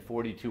 23 and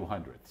 42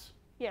 hundredths.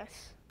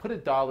 Yes. Put a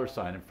dollar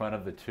sign in front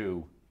of the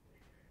 2.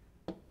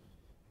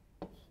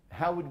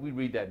 How would we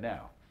read that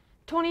now?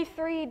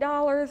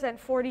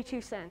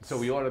 $23.42. So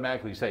we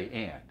automatically say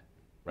and,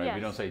 right? Yes.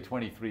 We don't say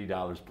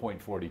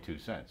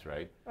 $23.42,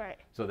 right? Right.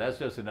 So that's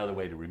just another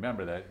way to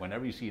remember that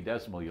whenever you see a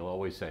decimal, you'll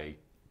always say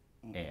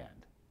and.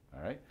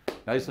 All right?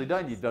 Nicely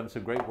done. You've done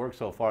some great work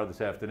so far this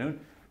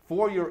afternoon.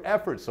 For your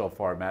efforts so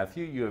far,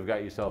 Matthew, you have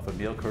got yourself a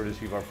meal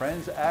courtesy of our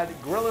friends at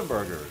Grillin'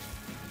 Burgers.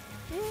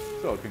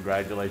 So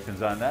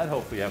congratulations on that.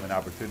 Hopefully you have an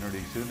opportunity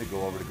soon to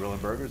go over to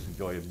Grillin' Burgers,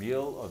 enjoy a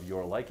meal of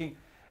your liking.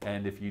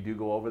 And if you do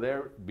go over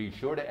there, be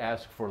sure to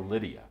ask for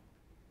Lydia.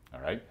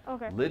 All right?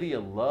 Okay. Lydia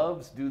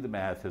loves Do the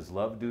Math, has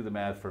loved Do the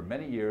Math for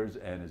many years,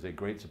 and is a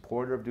great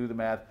supporter of Do the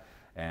Math.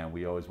 And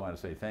we always want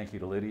to say thank you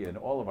to Lydia and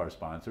all of our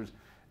sponsors.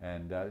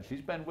 And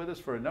she's been with us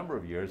for a number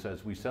of years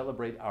as we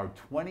celebrate our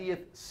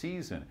 20th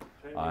season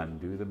on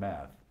Do the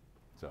Math.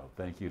 So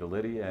thank you to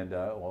Lydia and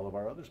all of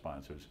our other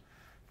sponsors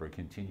for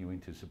continuing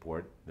to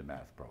support the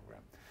math program.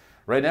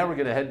 Right now we're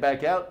going to head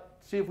back out,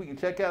 see if we can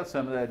check out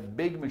some of that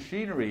big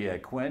machinery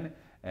at Quinn,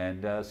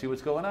 and see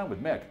what's going on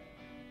with Mick.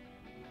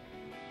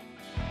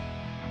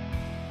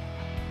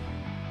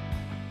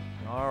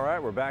 All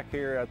right, we're back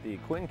here at the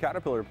Quinn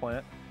Caterpillar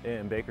plant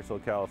in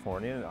Bakersfield,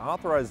 California, an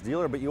authorized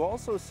dealer, but you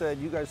also said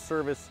you guys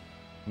service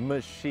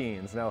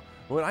machines. Now,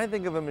 when I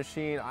think of a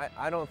machine,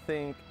 I don't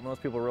think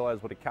most people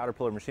realize what a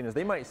Caterpillar machine is.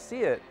 They might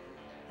see it,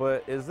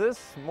 But is this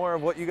more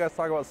of what you guys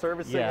talk about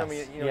servicing? Yes. I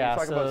mean, you Yeah,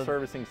 talk about so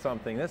servicing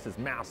something. This is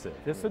massive.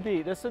 This would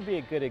be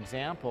a good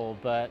example,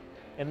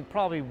 and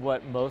probably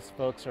what most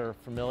folks are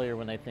familiar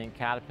when they think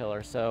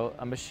Caterpillar. So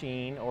a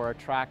machine or a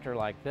tractor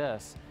like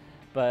this,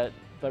 but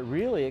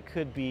really it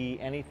could be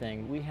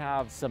anything. We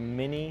have some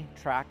mini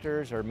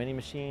tractors or mini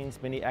machines,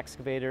 mini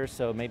excavators.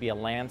 So maybe a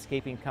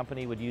landscaping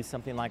company would use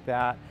something like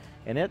that,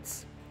 and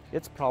it's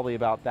probably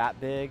about that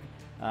big.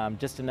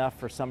 Just enough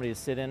for somebody to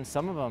sit in.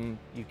 Some of them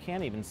you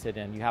can't even sit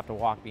in, you have to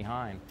walk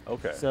behind.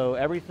 Okay. So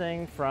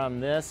everything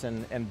from this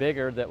and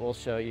bigger that we'll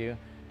show you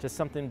to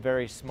something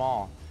very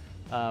small.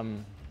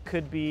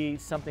 Could be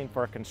something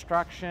for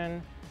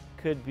construction,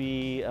 could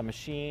be a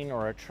machine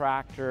or a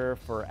tractor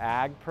for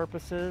ag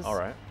purposes. All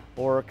right.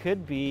 Or it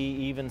could be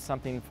even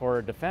something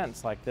for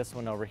defense like this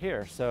one over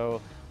here.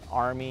 So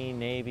Army,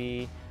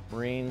 Navy,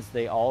 Marines,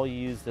 they all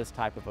use this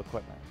type of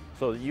equipment.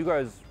 So you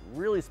guys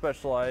really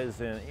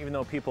specialize in, even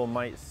though people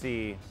might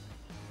see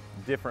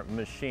different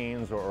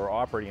machines or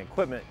operating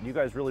equipment, you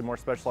guys really more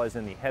specialize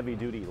in the heavy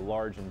duty,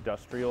 large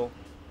industrial?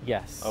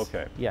 Yes.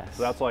 Okay. Yes.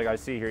 So that's like I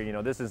see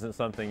here, this isn't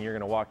something you're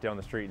going to walk down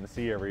the street and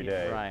see every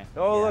day. Right.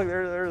 Oh, Yeah. look,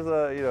 there's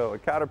a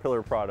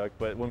Caterpillar product.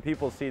 But when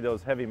people see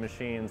those heavy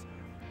machines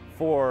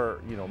for,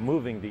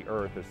 moving the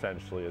earth,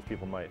 essentially, as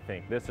people might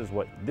think, this is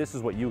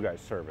what you guys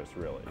service,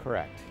 really.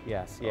 Correct.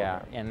 Yes.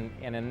 Yeah. Okay.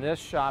 And in this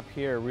shop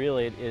here,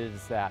 really, it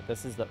is that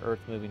this is the earth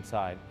moving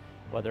side,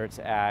 whether it's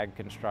ag,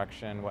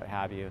 construction, what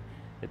have you.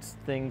 It's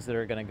things that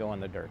are going to go in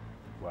the dirt.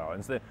 Wow.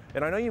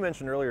 And I know you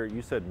mentioned earlier,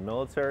 you said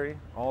military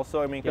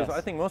also. I mean, because Yes.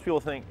 I think most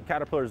people think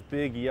Caterpillar's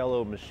big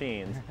yellow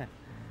machines.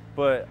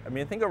 But I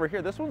mean, think over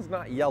here. This one's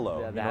not yellow.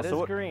 Yeah, that is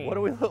green. What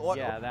do we?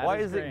 Yeah, that why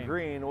is is it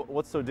green?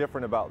 What's so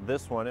different about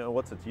this one, and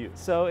what's its use?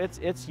 So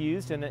it's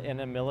used in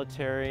a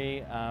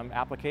military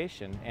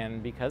application,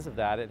 and because of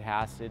that, it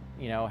has to,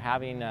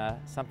 having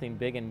something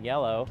big and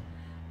yellow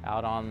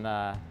out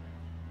on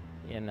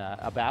in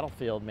a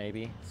battlefield,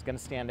 maybe it's going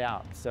to stand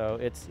out. So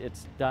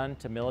it's done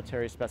to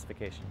military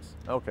specifications.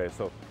 Okay,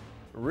 so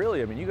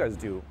really, I mean, you guys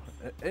do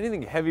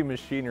anything heavy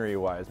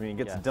machinery-wise. I mean, it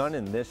gets Yes. done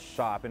in this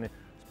shop, and this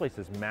place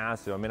is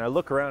massive. I mean, I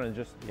look around and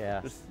just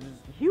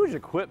huge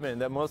equipment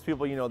that most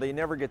people, they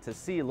never get to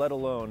see, let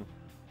alone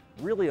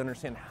really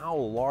understand how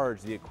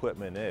large the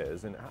equipment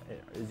is. And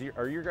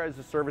are your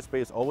guys' service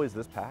base always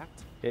this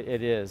packed?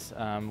 It is.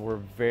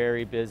 We're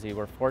very busy.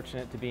 We're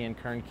fortunate to be in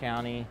Kern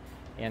County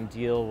and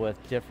deal with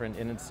different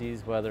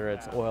entities, whether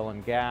it's oil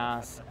and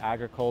gas,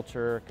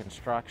 agriculture,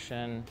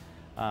 construction,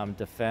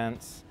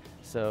 defense.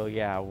 So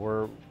yeah,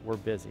 we're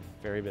busy,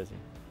 very busy.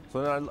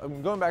 So then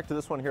I'm going back to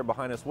this one here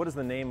behind us. What is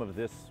the name of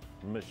this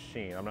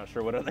machine? I'm not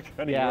sure what other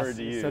kind of word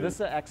to use. So this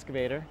is an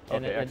excavator.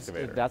 And Okay,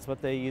 excavator. That's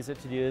what they use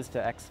it to do, is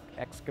to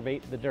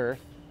excavate the dirt.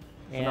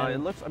 So now it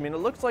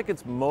looks like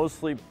it's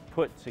mostly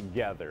put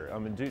together. I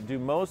mean, do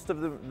most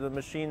of the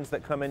machines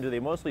that come in, do they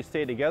mostly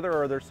stay together,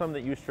 or are there some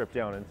that you strip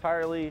down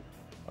entirely?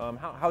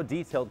 How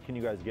detailed can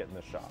you guys get in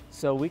the shop?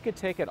 So we could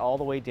take it all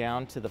the way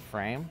down to the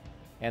frame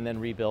and then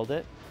rebuild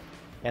it.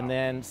 And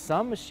then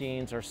some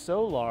machines are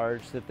so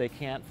large that they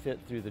can't fit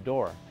through the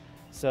door.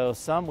 So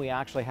some we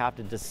actually have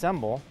to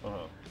disassemble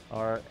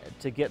or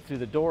to get through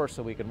the door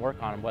so we can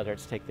work on them, whether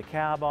it's take the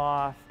cab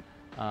off,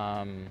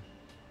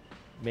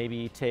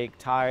 maybe take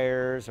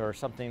tires or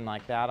something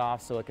like that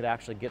off so it could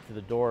actually get through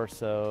the door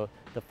so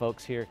the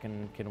folks here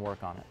can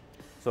work on it.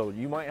 So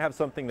you might have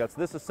something that's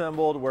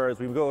disassembled, whereas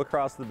we go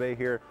across the bay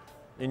here,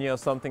 and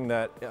something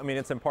that, I mean,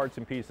 it's in parts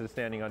and pieces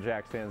standing on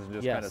jack stands and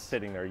just kind of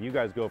sitting there. You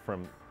guys go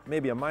from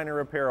maybe a minor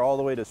repair all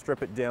the way to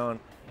strip it down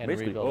and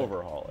basically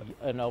overhaul it.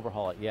 And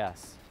overhaul it,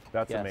 yes.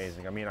 That's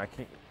amazing. I mean,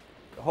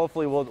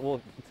 hopefully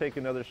we'll take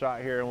another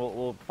shot here and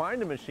we'll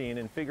find a machine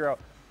and figure out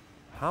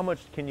how much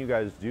can you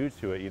guys do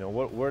to it.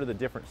 What do the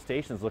different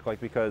stations look like?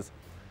 Because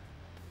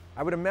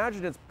I would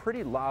imagine it's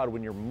pretty loud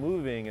when you're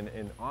moving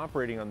and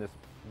operating on this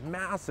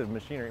massive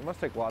machinery. It must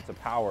take lots of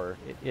power.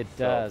 It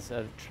does,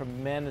 a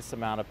tremendous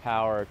amount of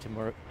power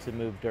to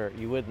move dirt.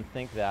 You wouldn't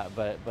think that,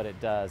 but it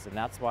does. And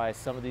that's why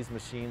some of these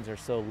machines are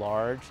so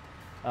large.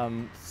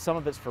 Some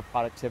of it's for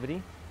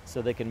productivity,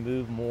 so they can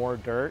move more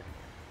dirt,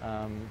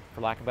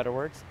 for lack of better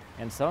words.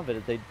 And some of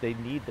it, they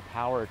need the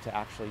power to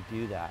actually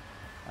do that.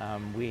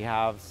 We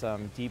have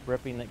some deep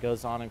ripping that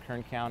goes on in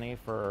Kern County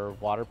for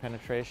water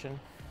penetration,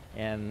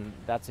 and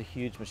that's a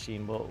huge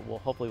machine.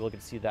 Hopefully we'll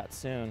get to see that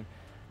soon.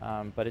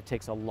 But it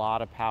takes a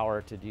lot of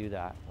power to do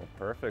that. Well,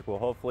 perfect. Well,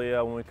 hopefully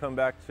when we come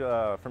back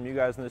from you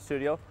guys in the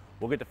studio,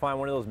 we'll get to find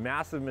one of those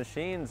massive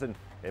machines, and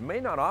it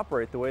may not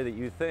operate the way that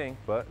you think,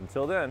 but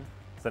until then,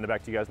 send it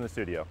back to you guys in the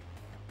studio.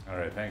 All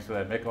right, thanks for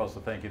that, Mick. Also,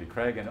 thank you to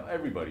Craig and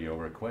everybody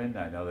over at Quinn.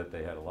 I know that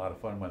they had a lot of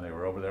fun when they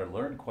were over there,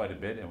 learned quite a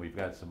bit, and we've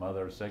got some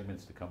other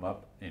segments to come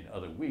up in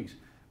other weeks.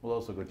 We'll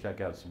also go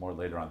check out some more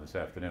later on this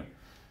afternoon.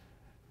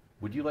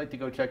 Would you like to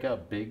go check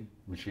out big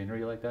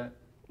machinery like that?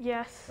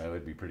 Yes. That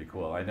would be pretty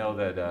cool. I know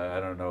that, I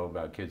don't know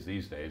about kids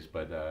these days,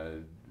 but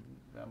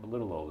I'm a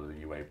little older than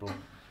you, April.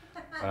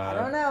 I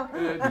don't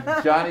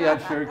know. Johnny, I'm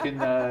sure, can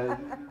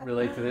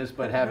relate to this,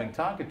 but having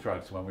Tonka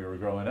trucks when we were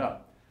growing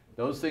up,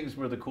 those things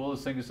were the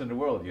coolest things in the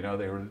world. You know,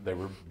 they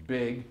were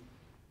big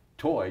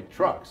toy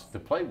trucks to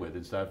play with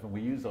and stuff, and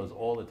we use those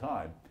all the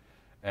time.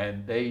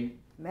 And they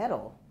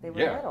Metal. They were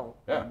Yeah, metal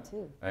yeah. then,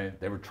 too. and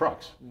they were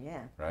trucks,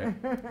 Yeah. right?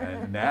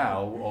 And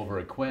now over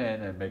at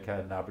Quinn, and Mick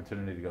had an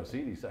opportunity to go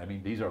see these. I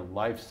mean, these are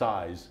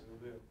life-size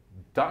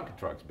Tonka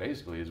trucks,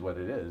 basically, is what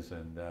it is,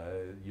 and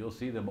you'll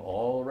see them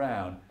all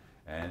around,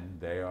 and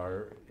they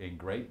are in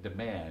great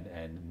demand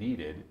and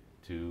needed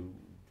to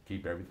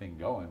keep everything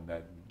going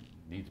that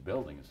needs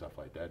building and stuff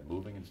like that,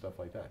 moving and stuff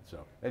like that.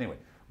 So anyway,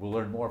 we'll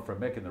learn more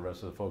from Mick and the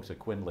rest of the folks at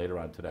Quinn later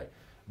on today.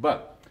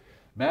 But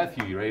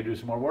Matthew, you ready to do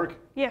some more work?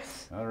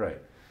 Yes. All right.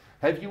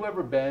 Have you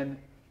ever been,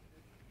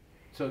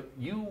 so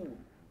you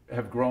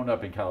have grown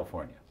up in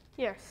California.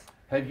 Yes.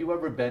 Have you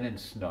ever been in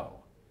snow?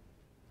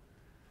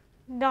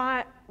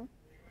 Not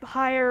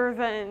higher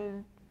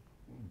than,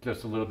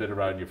 Just a little bit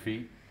around your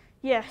feet?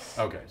 yes.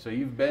 Okay, so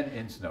you've been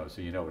in snow,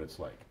 so you know what it's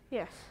like.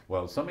 Yes.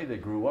 Well, somebody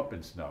that grew up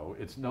in snow,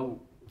 it's no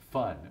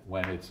fun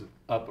when it's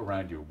up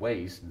around your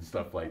waist and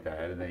stuff like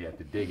that, and then you have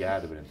to dig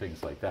out of it and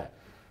things like that.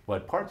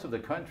 But parts of the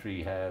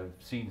country have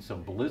seen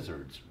some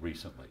blizzards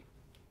recently,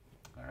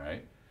 all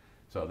right?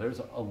 So there's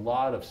a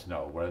lot of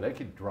snow where they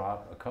can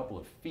drop a couple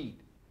of feet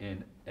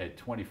in a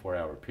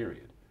 24-hour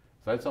period.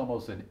 So that's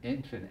almost an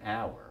inch an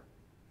hour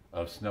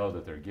of snow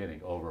that they're getting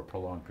over a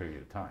prolonged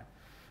period of time.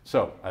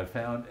 So I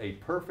found a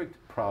perfect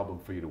problem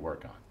for you to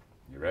work on.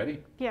 You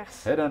ready?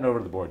 Yes. Head on over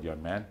to the board,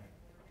 young man.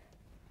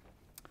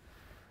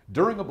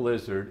 During a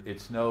blizzard,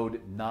 it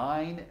snowed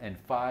 9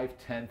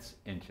 5/10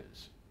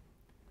 inches.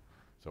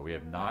 So we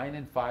have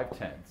 9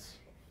 5/10.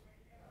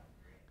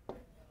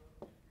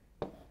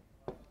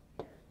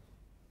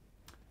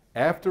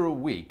 After a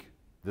week,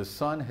 the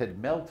sun had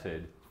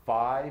melted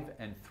 5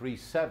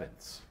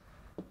 3/7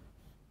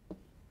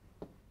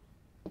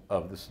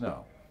 of the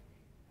snow.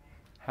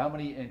 How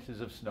many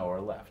inches of snow are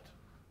left?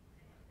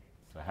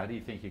 So how do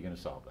you think you're going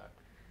to solve that?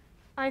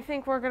 I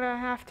think we're going to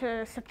have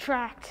to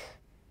subtract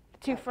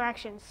two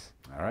fractions.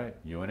 All right,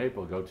 you and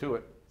April, go to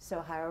it.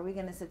 So how are we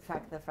going to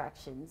subtract the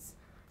fractions?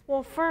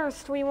 Well,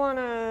 first we want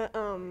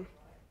to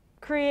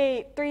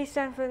create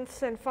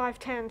 3/7 and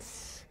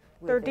 5/10.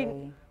 With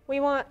a, We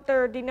want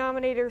their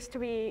denominators to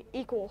be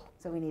equal.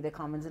 so we need a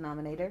common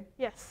denominator?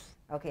 Yes.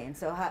 Okay, and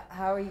so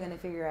how are you going to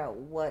figure out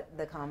what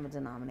the common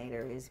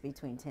denominator is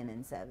between 10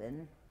 and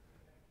 7?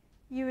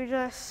 You would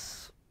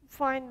just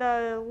find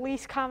the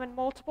least common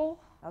multiple.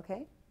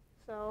 Okay.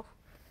 So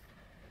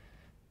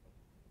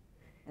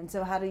And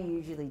so how do you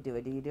usually do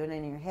it? Do you do it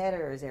in your head,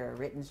 or is there a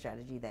written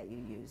strategy that you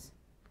use?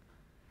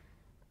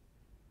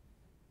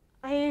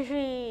 I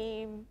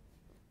usually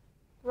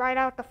write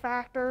out the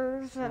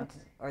factors and Okay.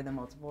 Or the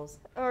multiples?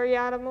 or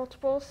yeah, the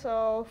multiples.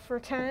 So for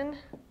 10,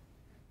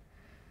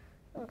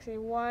 let's see,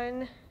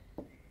 1,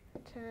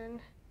 10,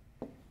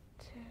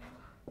 2.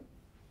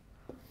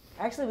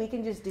 Actually, we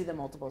can just do the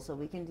multiples. So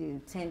we can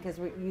do 10, because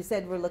you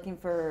said we're looking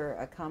for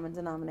a common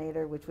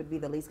denominator, which would be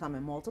the least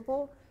common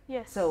multiple.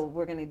 Yes. So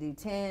we're going to do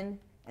 10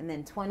 and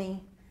then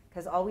 20,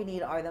 because all we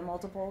need are the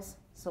multiples.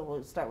 So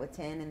we'll start with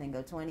 10 and then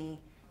go 20.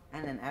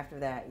 And then after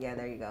that, yeah,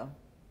 there you go.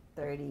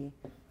 30,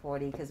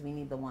 40, because we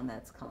need the one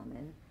that's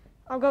common.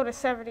 I'll go to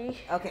 70.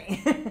 Okay.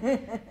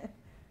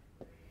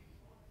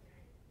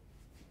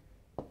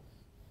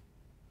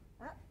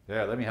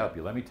 Yeah, let me help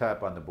you. Let me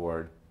tap on the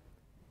board.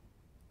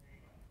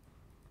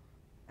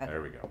 Okay.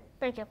 There we go.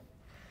 Thank you.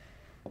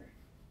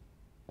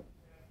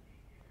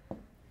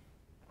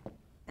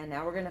 And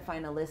now we're going to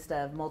find a list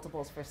of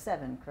multiples for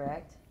 7,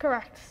 correct?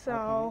 Correct.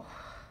 So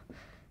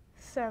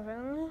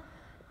 7,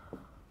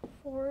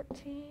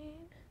 14,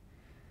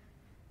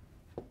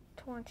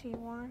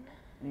 21.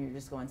 And you're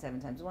just going 7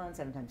 times 1,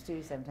 7 times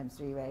 2, 7 times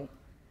 3, right?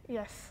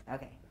 Yes.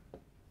 Okay.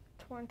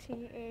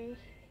 28.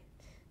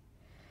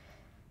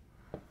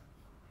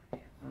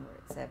 And we're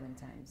at 7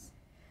 times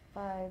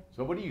 5.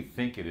 So what do you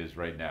think it is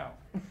right now?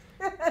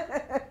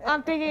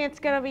 I'm thinking it's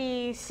going to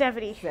be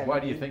 70. Why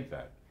do you think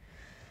that?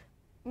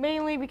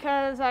 Mainly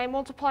because I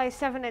multiply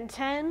 7 and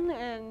 10,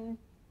 and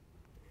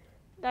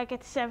that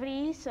gets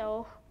 70,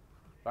 so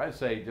I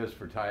say, just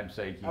for time's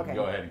sake, you Okay. can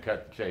go ahead and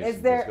cut the chase. Is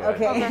and there, just go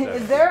ahead okay, and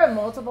is set. there a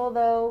multiple,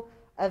 though,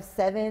 of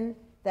 7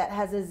 that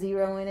has a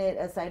 0 in it,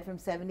 aside from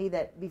 70,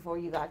 that before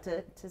you got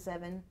to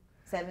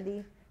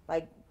 70?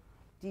 Like,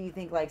 do you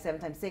think like 7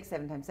 times 6,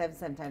 7 times 7,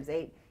 7 times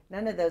 8?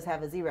 None of those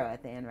have a 0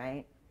 at the end,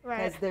 right?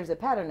 right. Because there's a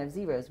pattern of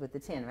zeros with the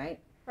 10, right?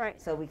 Right.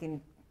 So we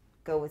can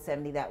go with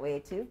 70 that way,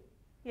 too?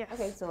 Yes.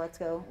 Okay, so let's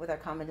go with our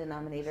common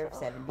denominator of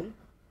 70.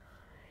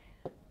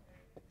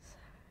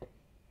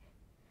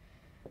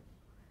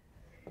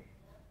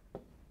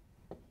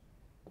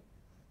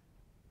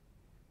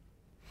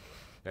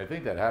 I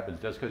think that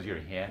happens just because your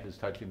hand is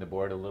touching the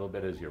board a little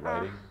bit as you're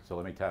writing. So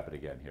let me tap it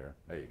again here.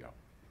 There you go.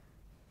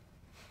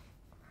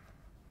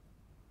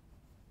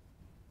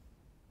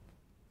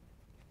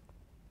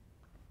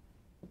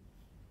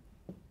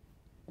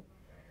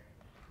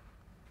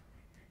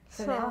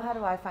 So now how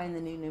do I find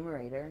the new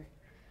numerator?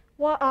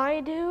 What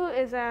I do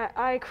is that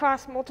I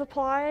cross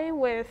multiply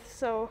with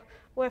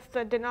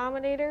the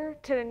denominator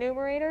to the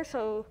numerator,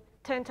 so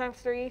 10 times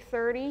 3,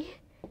 30.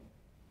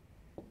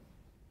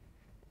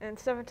 And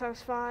 7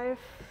 times 5,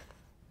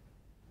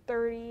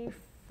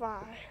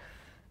 35.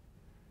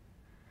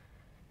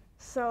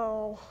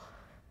 So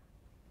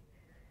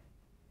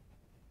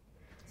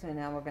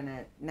now we're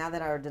gonna, now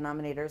that our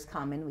denominator is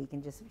common, we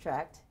can just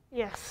subtract.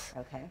 yes.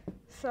 Okay.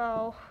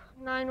 So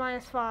 9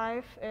 minus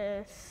 5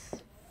 is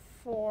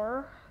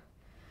 4.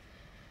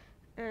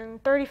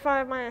 And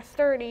 35 minus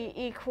 30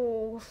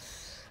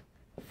 equals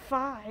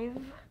 5.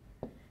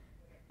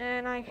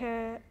 And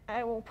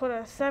I will put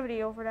a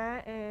 70 over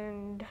that,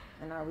 and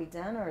are we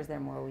done, or is there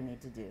more we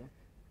need to do?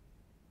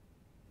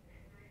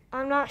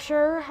 I'm not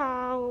sure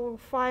how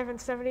 5 and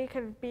 70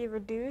 can be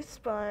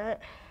reduced, but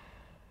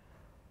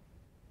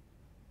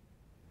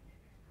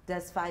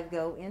Does 5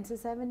 go into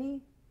 70?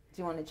 Do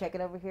you want to check it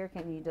over here?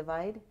 Can you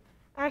divide?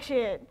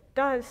 actually it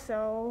does,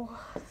 so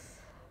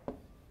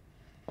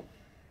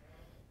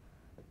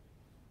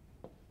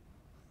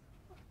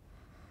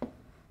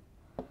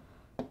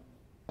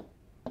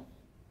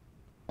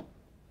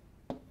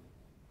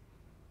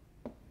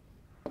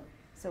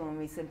So when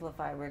we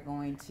simplify, we're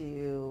going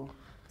to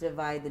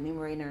divide the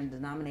numerator and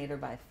denominator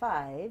by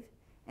 5,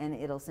 and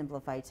it'll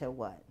simplify to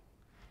what?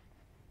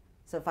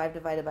 So 5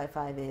 divided by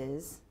 5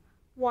 is?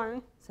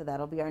 1. So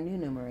that'll be our new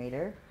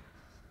numerator.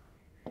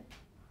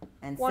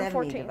 And 1/14.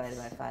 70 divided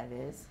by 5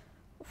 is?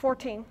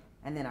 14.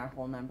 And then our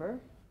whole number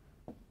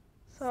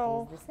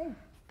So stays the same.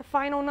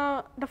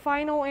 the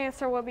final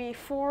answer will be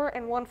 4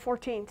 and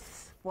 1/14.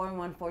 4 and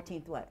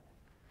 1/14 what?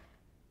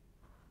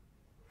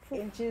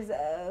 Inches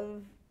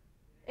of?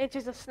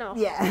 Inches of snow.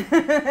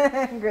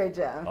 Yeah. Great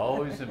job.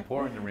 Always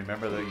important to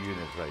remember the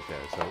units right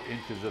there. So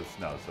inches of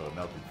snow. So it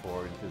melted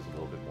 4 inches, a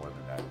little bit more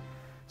than that.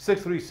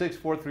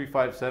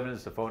 636-4357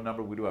 is the phone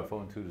number. We do have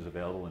phone tutors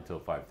available until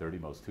 5:30,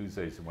 most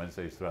Tuesdays and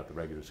Wednesdays throughout the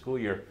regular school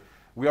year.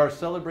 We are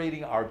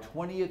celebrating our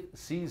 20th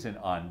season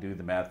on Do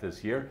the Math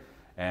this year.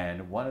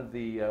 And one of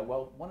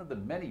the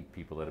many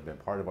people that have been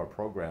part of our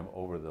program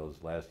over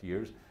those last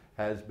years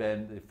has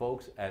been the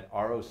folks at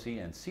ROC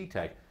and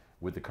CTEC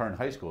with the Kern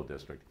High School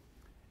District.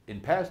 In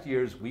past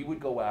years, we would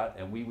go out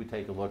and we would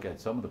take a look at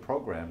some of the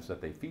programs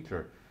that they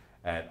feature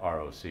at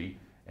ROC,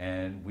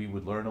 and we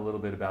would learn a little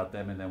bit about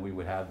them, and then we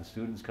would have the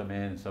students come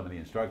in and some of the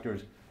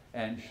instructors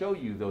and show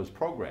you those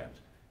programs.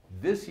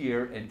 This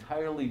year,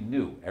 entirely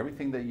new.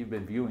 Everything that you've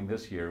been viewing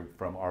this year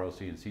from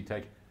ROC and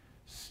CTEC,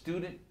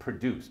 student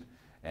produced.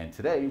 And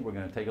today, we're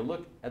going to take a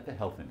look at the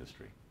health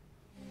industry.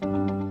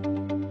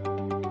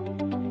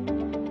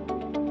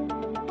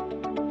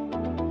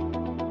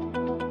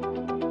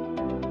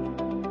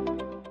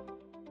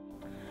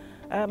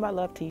 I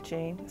love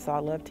teaching, so I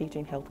love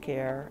teaching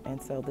healthcare, and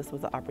so this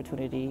was an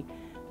opportunity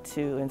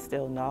to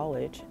instill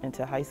knowledge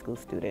into high school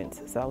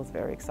students, so I was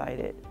very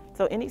excited.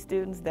 So any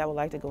students that would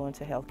like to go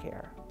into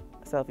healthcare,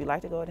 so if you'd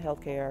like to go into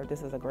healthcare,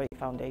 this is a great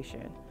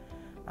foundation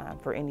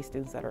for any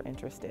students that are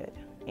interested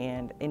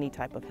in any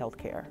type of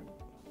healthcare.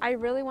 I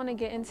really want to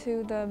get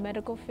into the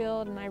medical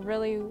field, and I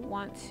really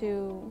want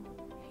to,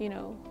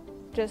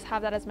 just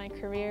have that as my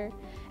career,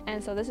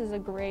 and so this is a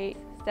great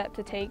step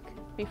to take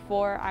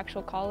before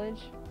actual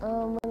college.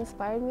 What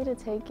inspired me to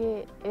take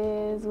it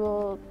is,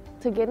 well,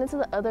 to get into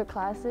the other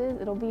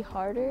classes, it'll be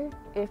harder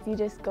if you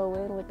just go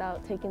in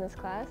without taking this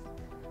class.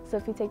 So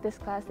if you take this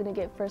class, then you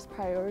get first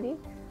priority.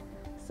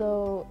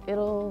 So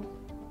it'll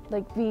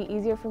be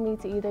easier for me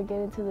to either get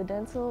into the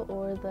dental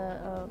or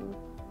the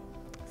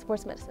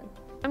sports medicine.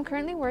 I'm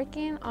currently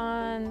working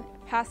on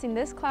passing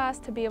this class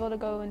to be able to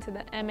go into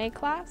the MA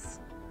class.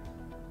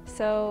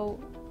 So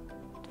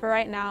for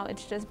right now,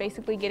 it's just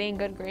basically getting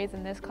good grades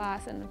in this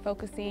class and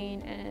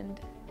focusing and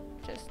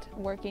just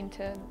working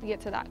to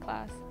get to that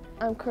class.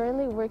 I'm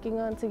currently working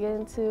on to get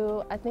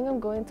into, I think I'm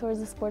going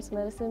towards the sports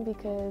medicine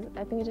because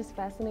I think it just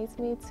fascinates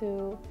me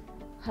to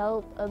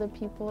help other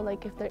people,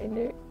 if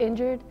they're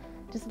injured,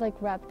 just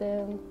wrap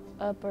them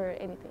up or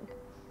anything.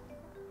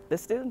 The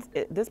students,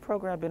 this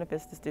program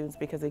benefits the students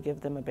because it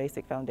gives them a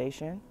basic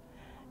foundation,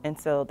 and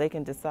so they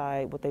can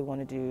decide what they want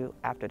to do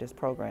after this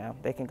program.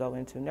 They can go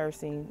into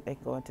nursing, they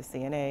can go into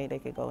CNA, they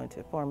can go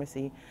into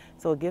pharmacy.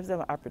 So it gives them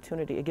an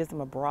opportunity, it gives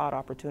them a broad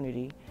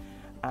opportunity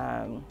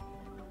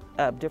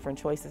of different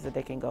choices that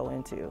they can go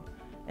into.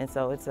 And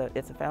so it's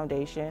a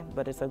foundation,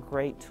 but it's a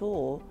great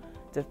tool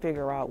to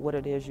figure out what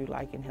it is you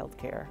like in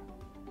healthcare.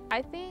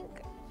 I think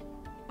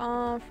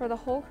for the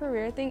whole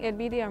career thing, it'd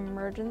be the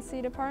emergency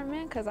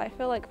department, because I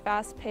feel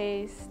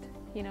fast-paced,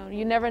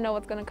 you never know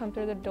what's going to come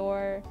through the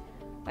door.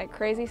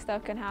 Crazy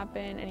stuff can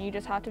happen, and you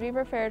just have to be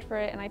prepared for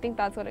it, and I think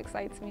that's what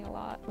excites me a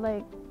lot.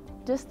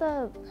 Just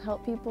to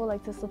help people,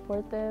 to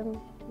support them,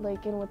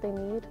 in what they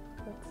need.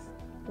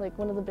 That's,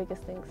 one of the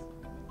biggest things.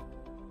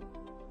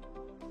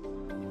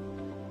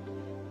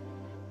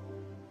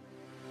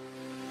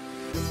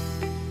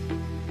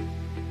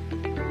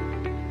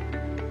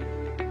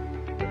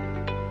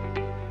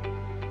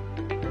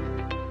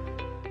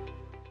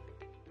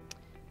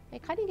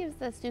 It kind of gives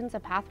the students a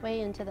pathway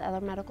into the other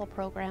medical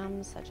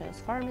programs such as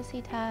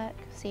pharmacy tech,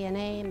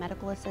 CNA,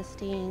 medical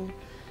assisting,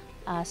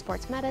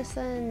 sports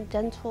medicine,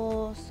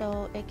 dental,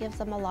 so it gives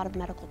them a lot of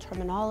medical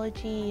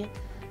terminology,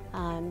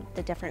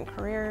 the different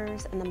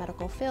careers in the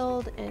medical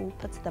field, and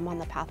puts them on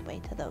the pathway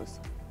to those.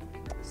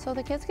 So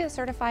the kids get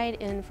certified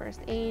in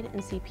first aid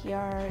and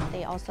CPR.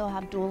 They also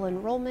have dual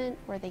enrollment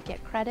where they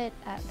get credit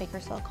at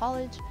Bakersfield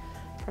College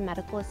for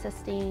medical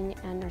assisting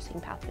and nursing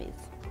pathways.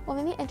 What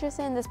made me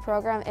interested in this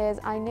program is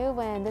I knew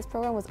when this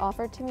program was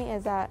offered to me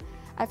is that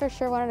I for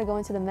sure wanted to go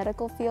into the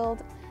medical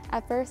field.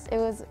 At first it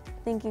was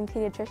thinking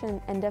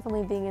pediatrician, and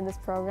definitely being in this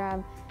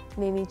program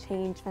made me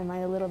change my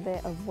mind a little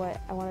bit of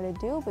what I wanted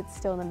to do, but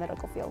still in the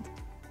medical field.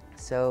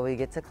 So we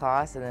get to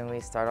class and then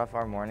we start off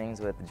our mornings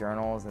with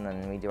journals, and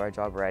then we do our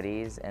job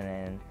readies, and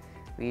then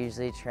we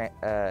usually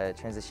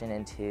transition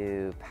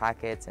into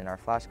packets and our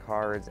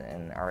flashcards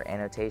and our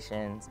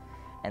annotations,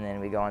 and then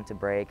we go on to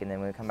break, and then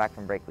when we come back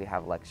from break we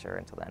have lecture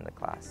until the end of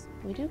class.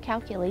 We do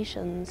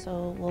calculations,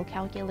 so we'll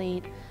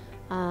calculate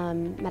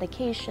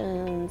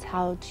medications,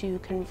 how to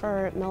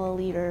convert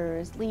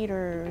milliliters,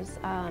 liters,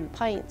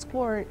 pints,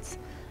 quarts,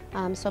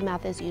 so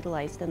math is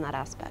utilized in that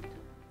aspect.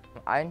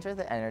 I enjoy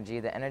the energy.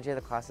 The energy of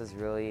the classes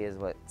really is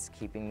what's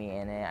keeping me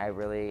in it.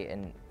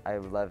 I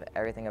love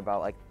everything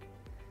about like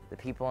the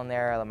people in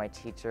there. I love my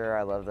teacher.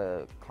 I love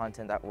the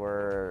content that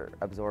we're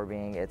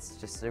absorbing. It's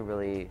just a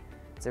really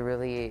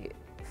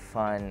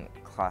fun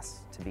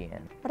class to be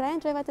in. What I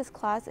enjoy about this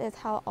class is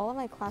how all of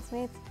my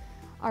classmates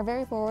are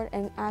very forward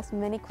and ask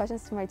many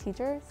questions to my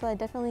teacher, so it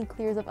definitely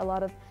clears up a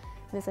lot of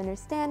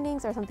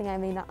misunderstandings or something I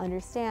may not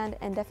understand.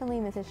 And definitely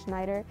Mrs.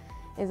 Schneider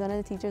is one of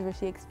the teachers where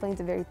she explains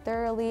it very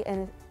thoroughly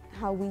and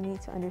how we need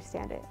to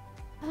understand it.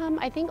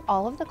 I think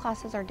all of the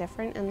classes are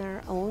different in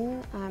their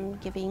own,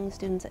 giving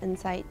students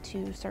insight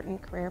to certain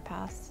career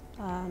paths,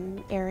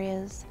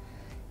 areas.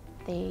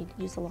 They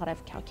use a lot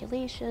of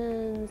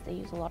calculations, they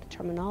use a lot of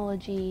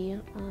terminology,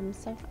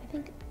 so I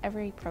think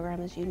every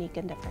program is unique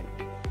and different.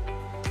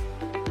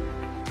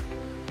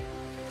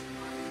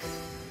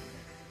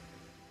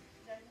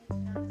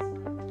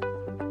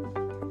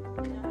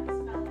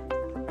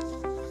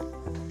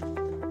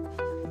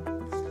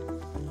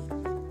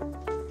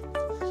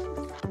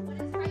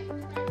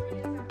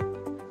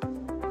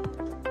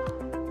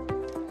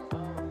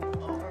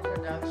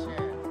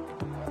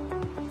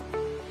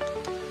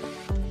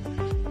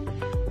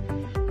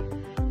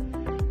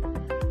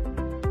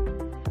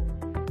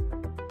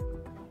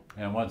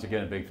 And once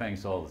again, a big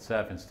thanks to all the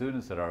staff and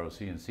students at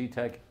ROC and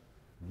CTEC.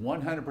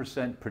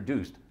 100%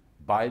 produced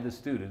by the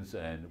students,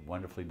 and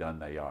wonderfully done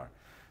they are.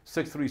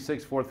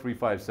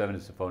 636-4357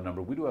 is the phone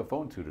number. We do have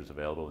phone tutors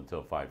available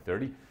until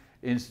 5:30.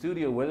 In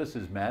studio with us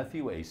is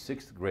Matthew, a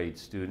 6th grade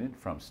student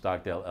from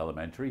Stockdale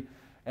Elementary.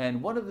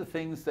 And one of the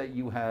things that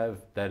you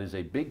have that is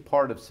a big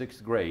part of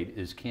 6th grade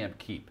is Camp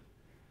Keep.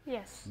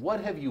 Yes.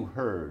 What have you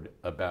heard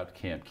about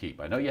Camp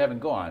Keep? I know you haven't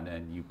gone,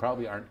 and you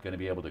probably aren't going to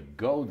be able to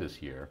go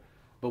this year,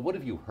 but what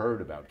have you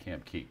heard about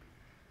Camp Keep?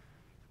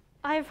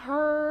 I've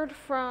heard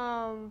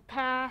from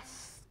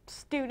past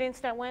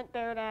students that went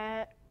there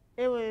that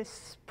it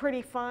was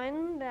pretty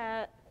fun,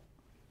 that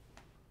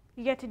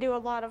you get to do a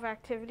lot of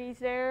activities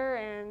there,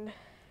 and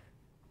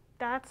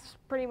that's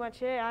pretty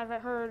much it. I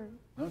haven't heard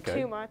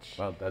too much.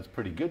 Well, that's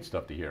pretty good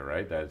stuff to hear,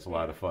 right? That it's a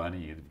lot of fun.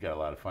 You've got a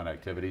lot of fun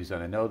activities,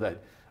 and I know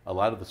that a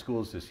lot of the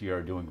schools this year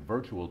are doing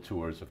virtual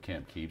tours of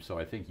Camp Keep, so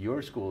I think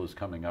your school is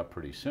coming up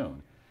pretty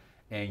soon,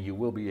 and you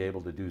will be able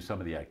to do some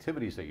of the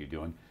activities that you're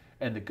doing.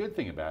 And the good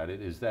thing about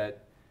it is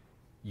that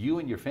you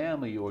and your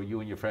family or you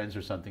and your friends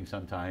or something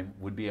sometime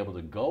would be able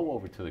to go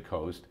over to the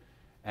coast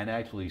and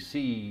actually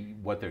see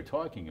what they're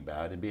talking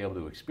about and be able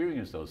to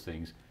experience those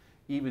things,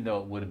 even though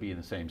it wouldn't be in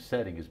the same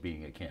setting as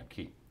being at Camp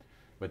Keep.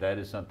 But that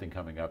is something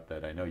coming up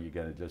that I know you're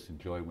going to just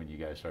enjoy when you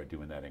guys start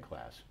doing that in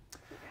class.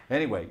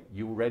 Anyway,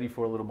 you ready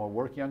for a little more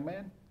work, young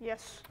man?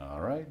 Yes.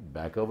 All right,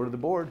 back over to the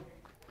board.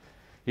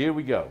 Here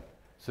we go.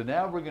 So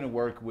now we're going to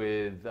work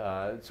with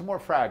some more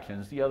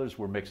fractions. The others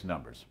were mixed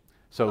numbers.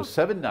 So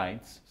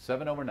 7/9,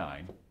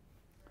 7/9,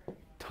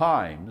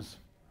 times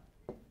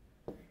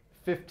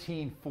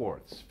 15/4,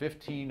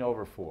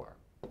 15/4.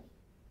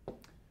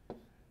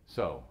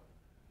 So,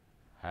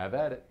 have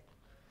at it.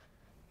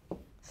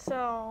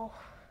 So,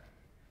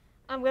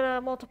 I'm going to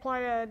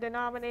multiply the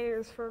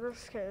denominators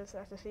first because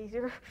that's just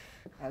easier.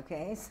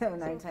 Okay, so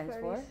 9 times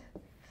 4?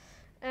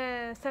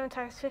 And 7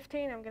 times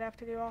 15, I'm going to have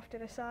to do off to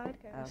the side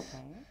because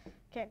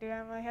can't do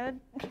that in my head.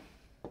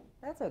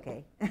 That's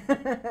okay.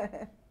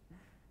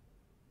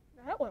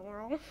 That went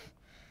wrong.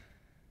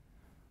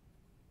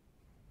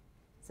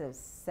 So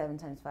 7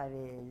 times 5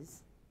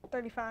 is?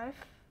 35.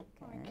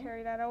 Okay. I'll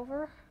carry that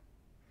over.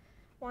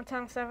 1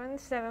 times 7,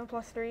 7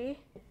 plus 3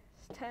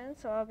 is 10,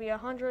 so I'll be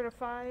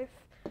 105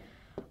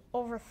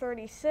 over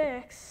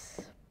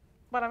 36,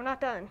 but I'm not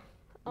done.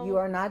 You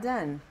are not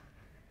done.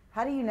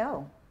 How do you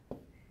know?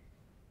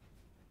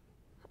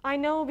 I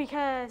know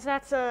because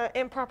that's an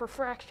improper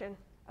fraction.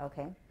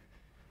 Okay.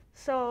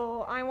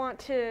 So I want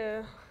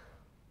to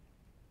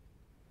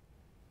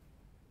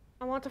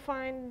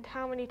find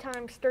how many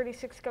times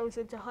 36 goes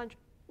into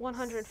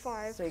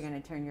 105. So you're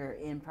going to turn your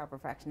improper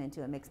fraction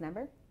into a mixed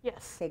number?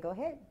 Yes. Okay, go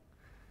ahead.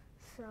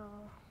 So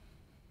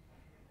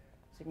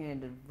you're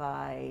going to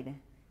divide,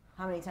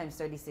 how many times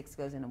 36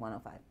 goes into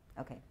 105?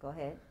 Okay, go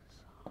ahead.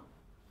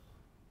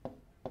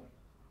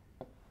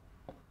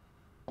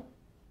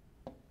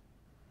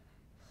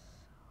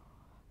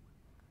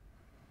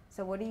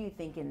 So what are you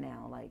thinking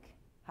now? Like,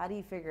 how do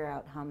you figure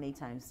out how many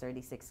times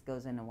 36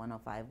 goes into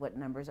 105? What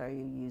numbers are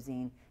you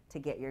using to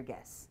get your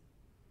guess?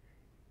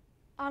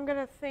 I'm going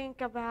to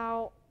think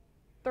about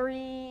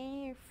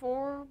 3,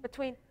 4,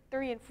 between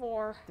 3 and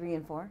 4. 3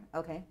 and 4,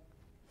 okay.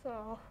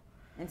 So.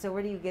 And so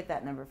where do you get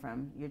that number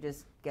from? You're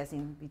just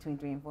guessing between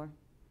 3 and 4?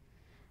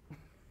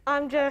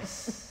 I'm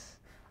just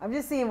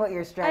seeing what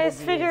your strategy is. I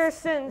just figure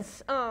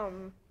since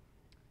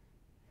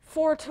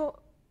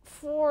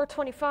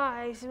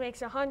 425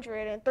 makes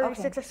 100 and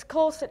 36 is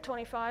close to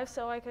 25,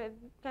 so I could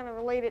kind of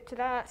relate it to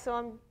that. So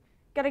I'm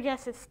gonna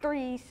guess it's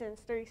 3 since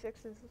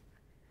 36 is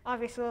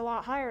obviously a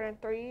lot higher than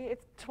 3.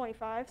 It's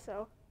 25,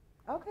 so.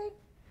 Okay.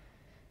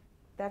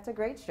 That's a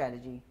great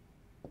strategy.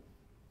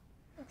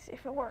 Let's see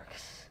if it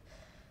works.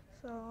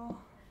 So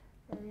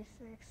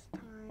 36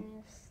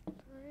 times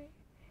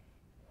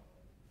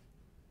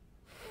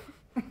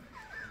 3.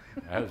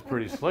 That was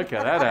pretty slick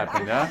how that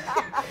happened, huh?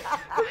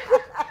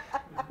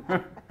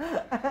 Yeah,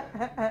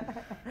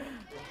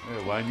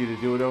 why need to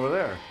do it over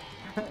there?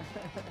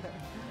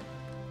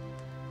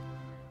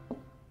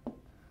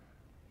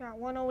 Got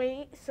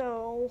 108,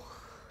 so.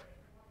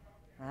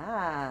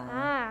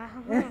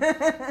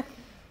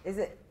 Is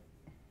it?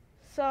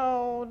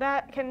 So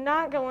that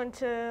cannot go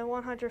into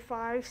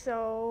 105,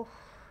 so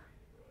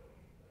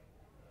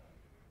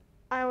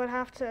I would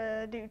have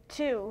to do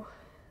 2.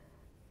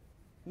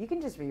 You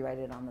can just rewrite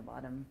it on the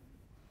bottom,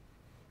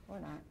 or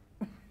not.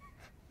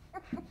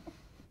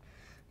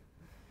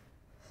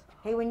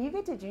 Hey, when you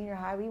get to junior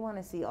high, we want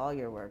to see all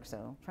your work,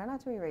 so try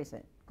not to erase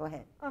it. Go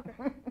ahead. Okay.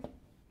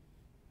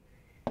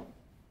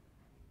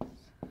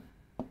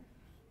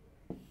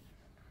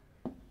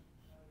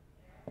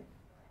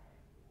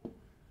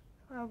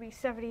 That'll be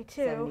 72.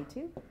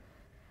 72.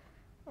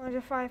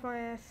 105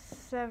 minus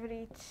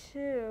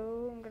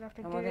 72. I'm gonna have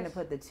to do. And we're gonna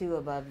put the 2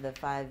 above the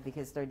 5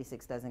 because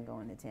 36 doesn't go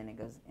into 10; it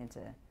goes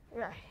into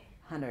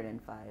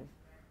 105.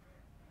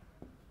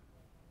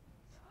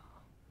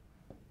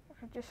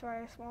 I just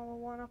write a smaller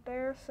 1 up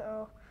there.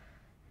 So.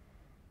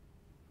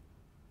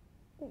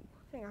 Ooh,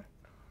 hang on.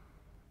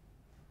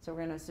 So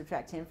we're gonna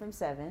subtract 10 from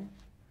 7.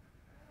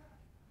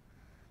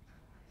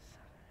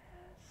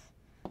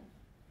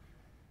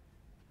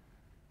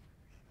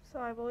 So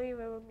I believe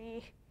it would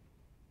be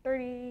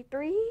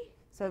 33.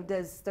 So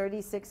does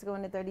 36 go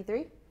into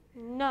 33?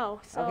 No.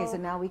 So okay, so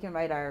now we can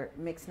write our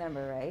mixed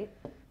number, right?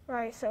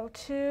 Right, so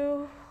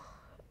 2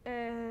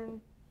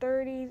 and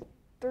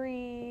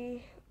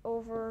 33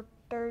 over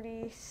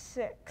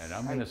 36. And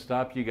I'm going to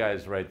stop you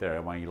guys right there. I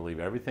want you to leave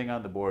everything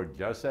on the board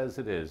just as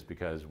it is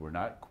because we're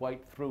not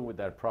quite through with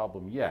that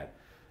problem yet.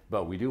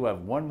 But we do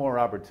have one more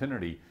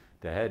opportunity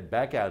to head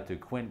back out to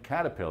Quinn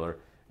Caterpillar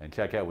and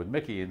check out with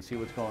Mickey and see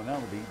what's going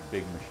on with the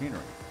big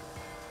machinery.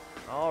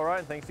 All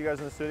right, thanks to you guys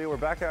in the studio. We're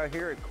back out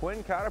here at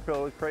Quinn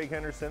Caterpillar with Craig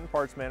Henderson,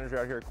 parts manager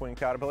out here at Quinn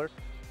Caterpillar.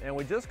 And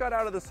we just got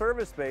out of the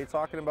service bay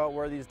talking about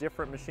where these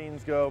different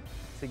machines go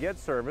to get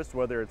serviced,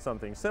 whether it's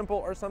something simple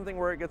or something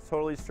where it gets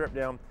totally stripped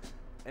down.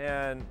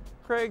 And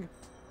Craig,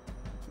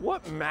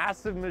 what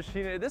massive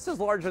machine, this is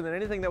larger than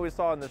anything that we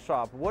saw in the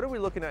shop. What are we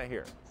looking at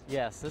here?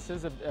 Yes, this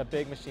is a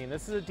big machine.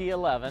 This is a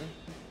D11,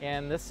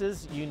 and this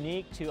is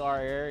unique to our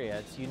area.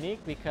 It's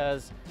unique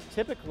because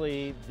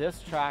typically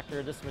this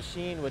tractor, this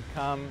machine would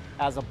come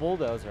as a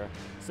bulldozer.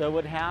 So it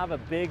would have a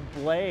big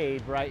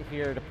blade right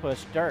here to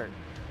push dirt.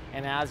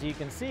 And as you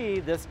can see,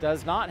 this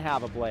does not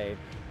have a blade.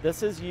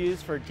 This is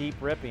used for deep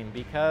ripping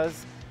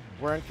because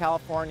we're in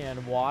California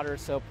and water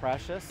is so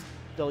precious.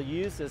 They'll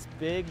use this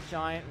big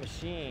giant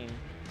machine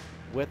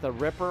with a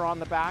ripper on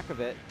the back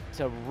of it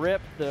to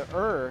rip the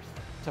earth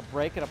to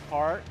break it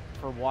apart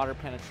for water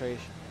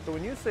penetration. So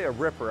when you say a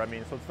ripper, I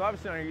mean, so it's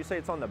obviously, you say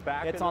it's on the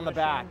back It's of the on the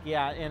machine? back,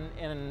 yeah,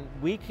 and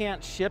we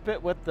can't ship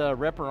it with the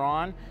ripper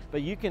on,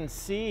 but you can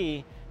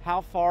see how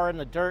far in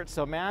the dirt.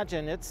 So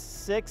imagine it's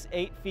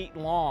 6-8 feet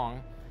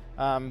long,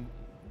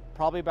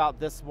 probably about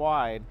this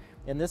wide,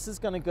 and this is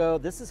going to go,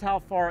 this is how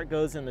far it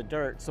goes in the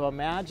dirt. So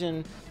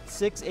imagine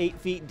 6-8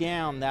 feet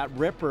down, that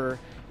ripper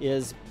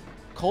is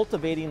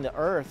cultivating the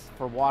earth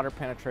for water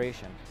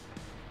penetration.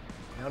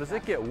 Now, does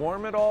it get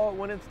warm at all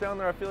when it's down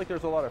there? I feel like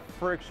there's a lot of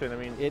friction. I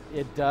mean,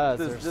 it does.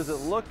 Does it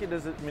look?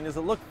 Does it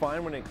look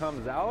fine when it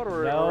comes out,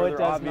 or no, are it there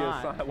does obvious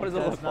not. signs? What does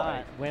it look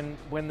like?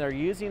 When they're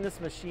using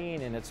this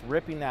machine and it's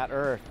ripping that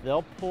earth,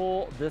 they'll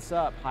pull this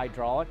up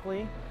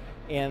hydraulically,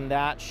 and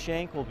that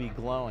shank will be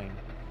glowing.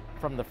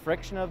 From the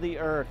friction of the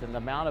earth and the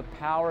amount of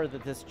power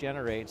that this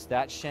generates,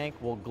 that shank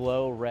will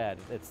glow red.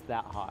 It's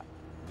that hot.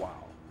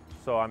 Wow.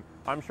 So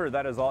I'm sure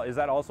that is all. Is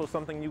that also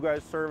something you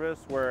guys service,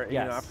 where Yes. you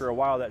know, after a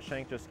while that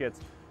shank just gets,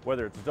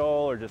 whether it's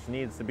dull or just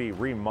needs to be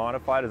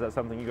remodified? Is that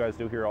something you guys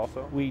do here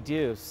also? We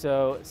do.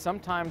 So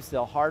sometimes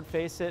they'll hard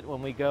face it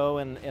when we go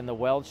in the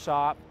weld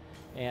shop,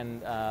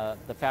 And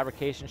the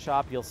fabrication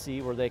shop, you'll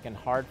see where they can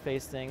hard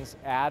face things,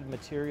 add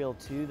material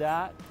to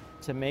that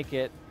to make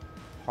it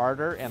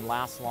harder and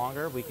last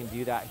longer. We can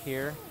do that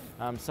here.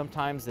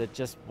 Sometimes it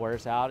just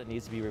wears out, it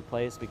needs to be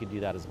replaced. We can do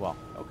that as well.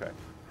 Okay.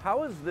 How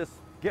does this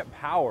get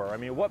power? I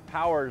mean, what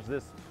powers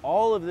this,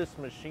 all of this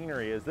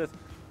machinery? Is this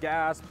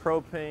gas,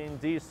 propane,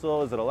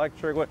 diesel? Is it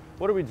electric?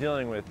 What are we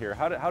dealing with here?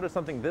 How does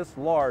something this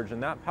large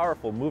and that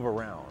powerful move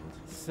around?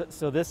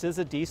 So this is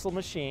a diesel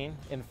machine.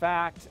 In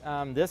fact,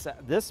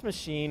 this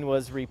machine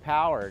was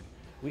repowered.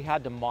 We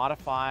had to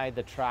modify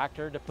the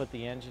tractor to put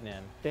the engine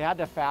in. They had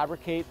to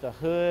fabricate the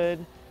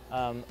hood,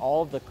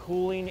 all of the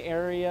cooling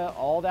area,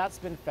 all that's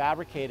been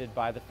fabricated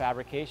by the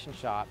fabrication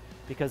shop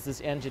because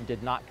this engine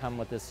did not come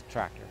with this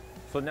tractor.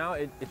 So now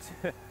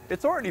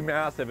it's already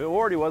massive. It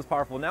already was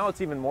powerful. Now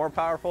it's even more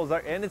powerful,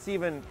 and it's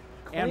even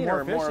cleaner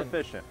and more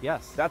efficient.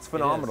 Yes, that's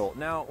phenomenal.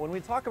 Now, when we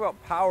talk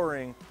about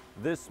powering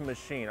this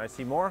machine, I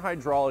see more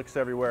hydraulics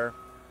everywhere.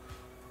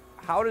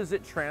 How does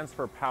it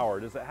transfer power?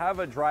 Does it have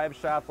a drive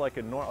shaft like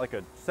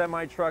a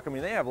semi truck? I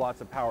mean, they have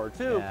lots of power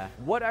too. Yeah.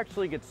 What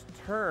actually gets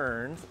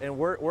turned, and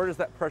where does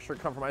that pressure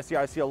come from? I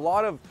see a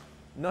lot of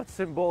nuts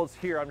and bolts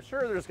here. I'm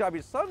sure there's got to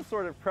be some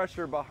sort of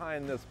pressure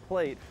behind this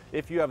plate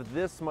if you have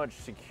this much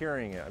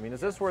securing it. I mean,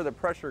 is this where the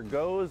pressure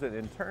goes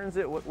and turns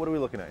it? What are we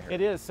looking at here?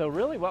 It is. So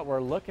really what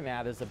we're looking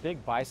at is a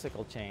big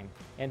bicycle chain.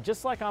 And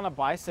just like on a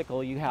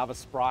bicycle, you have a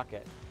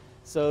sprocket.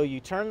 So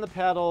you turn the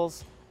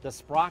pedals, the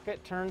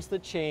sprocket turns the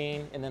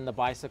chain, and then the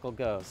bicycle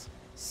goes.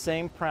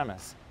 Same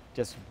premise,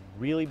 just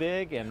really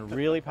big and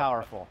really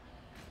powerful.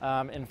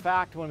 In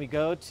fact, when we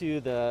go to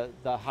the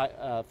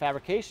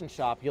fabrication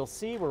shop, you'll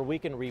see where we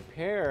can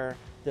repair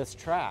this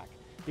track.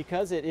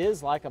 Because it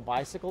is like a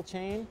bicycle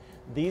chain,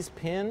 these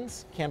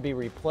pins can be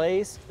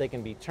replaced, they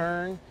can be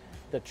turned,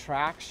 the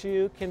track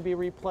shoe can be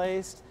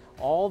replaced.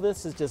 All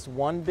this is just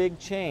one big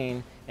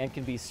chain and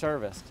can be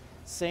serviced.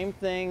 Same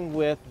thing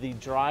with the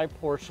drive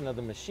portion of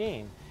the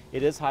machine.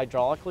 It is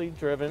hydraulically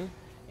driven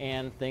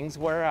and things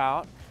wear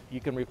out. You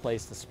can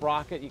replace the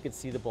sprocket, you can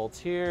see the bolts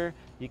here,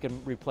 you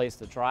can replace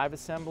the drive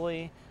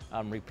assembly,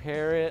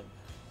 repair it.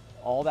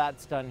 All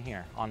that's done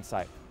here on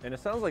site. And it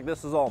sounds like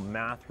this is all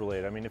math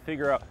related. I mean, to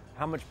figure out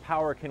how much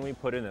power can we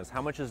put in this,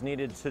 how much is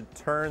needed to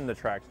turn the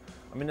tracks.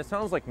 I mean, it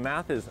sounds like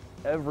math is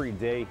every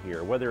day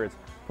here, whether it's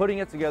putting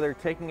it together,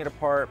 taking it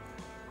apart,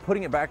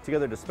 putting it back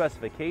together to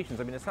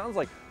specifications. I mean, it sounds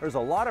like there's a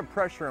lot of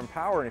pressure and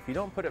power, and if you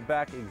don't put it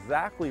back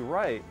exactly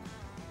right,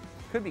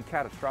 could be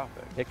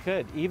catastrophic. It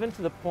could, even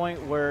to the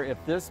point where if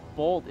this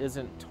bolt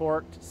isn't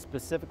torqued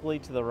specifically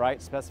to the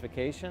right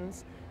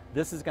specifications,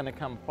 this is going to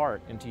come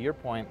apart. And to your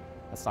point,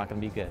 that's not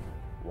going to be good.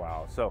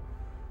 Wow. So,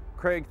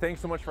 Craig,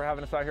 thanks so much for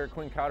having us out here at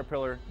Quinn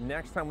Caterpillar.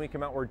 Next time we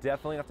come out, we're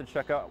definitely going to have to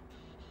check out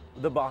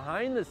the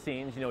behind the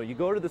scenes. You know, you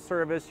go to the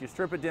service, you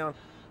strip it down,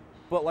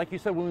 but like you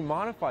said, when we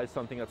modify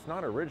something that's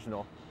not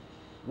original,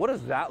 what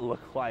does that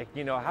look like?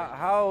 You know,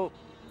 how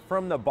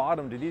from the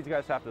bottom do these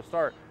guys have to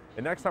start?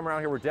 And next time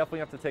around here, we're definitely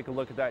have to take a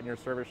look at that in your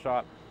service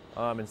shop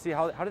and see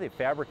how do they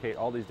fabricate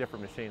all these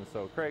different machines.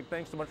 So Craig,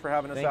 thanks so much for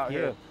having us out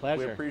here.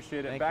 Pleasure. We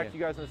appreciate it. Thank Back you. to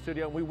you guys in the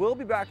studio. We will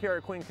be back here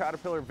at Quinn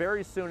Caterpillar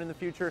very soon in the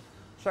future.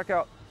 Check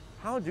out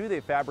how do they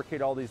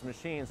fabricate all these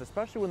machines,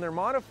 especially when they're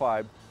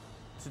modified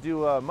to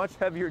do much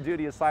heavier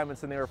duty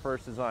assignments than they were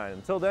first designed.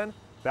 Until then,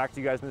 back to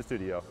you guys in the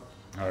studio.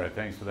 All right,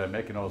 thanks for that,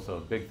 Mick, and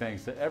also big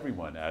thanks to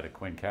everyone at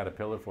Quinn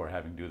Caterpillar for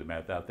having Do the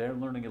Math out there and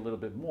learning a little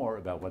bit more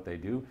about what they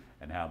do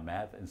and how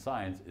math and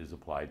science is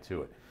applied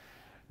to it.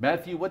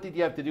 Matthew, what did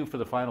you have to do for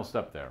the final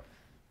step there?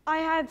 I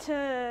had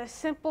to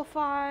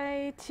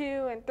simplify 2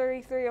 and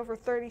 33 over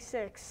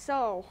 36.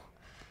 So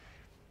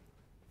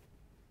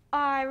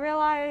I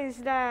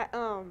realized that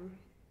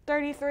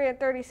 33 and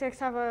 36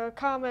 have a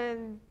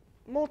common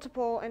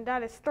multiple, and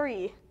that is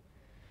 3.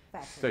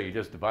 So you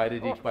just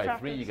divided each by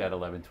 3, you got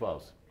 11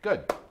 12s.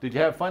 Good. Did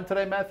you have fun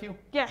today, Matthew?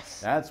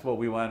 Yes. That's what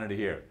we wanted to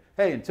hear.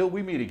 Hey, until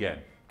we meet again,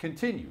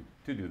 continue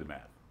to do the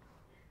math.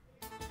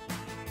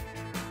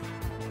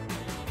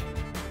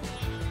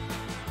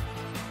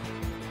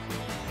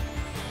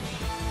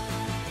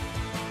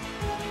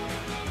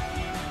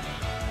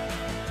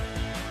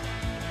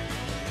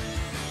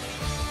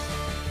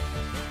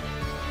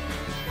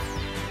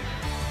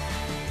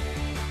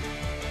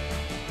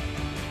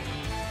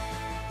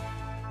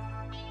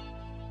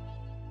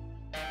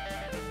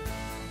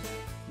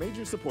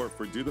 Major support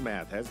for Do the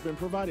Math has been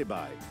provided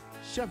by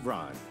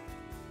Chevron,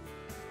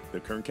 the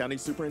Kern County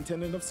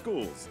Superintendent of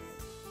Schools,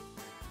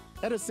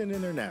 Edison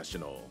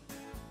International,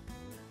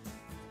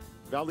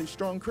 Valley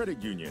Strong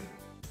Credit Union,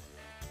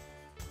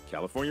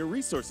 California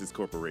Resources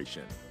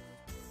Corporation,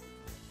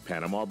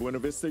 Panama Buena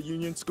Vista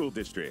Union School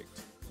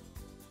District,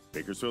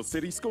 Bakersfield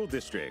City School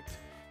District,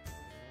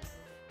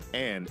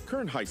 and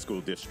Kern High School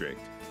District,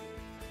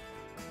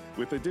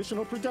 with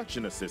additional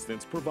production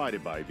assistance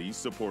provided by these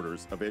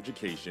supporters of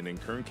education in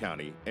Kern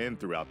County and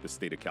throughout the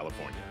state of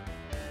California.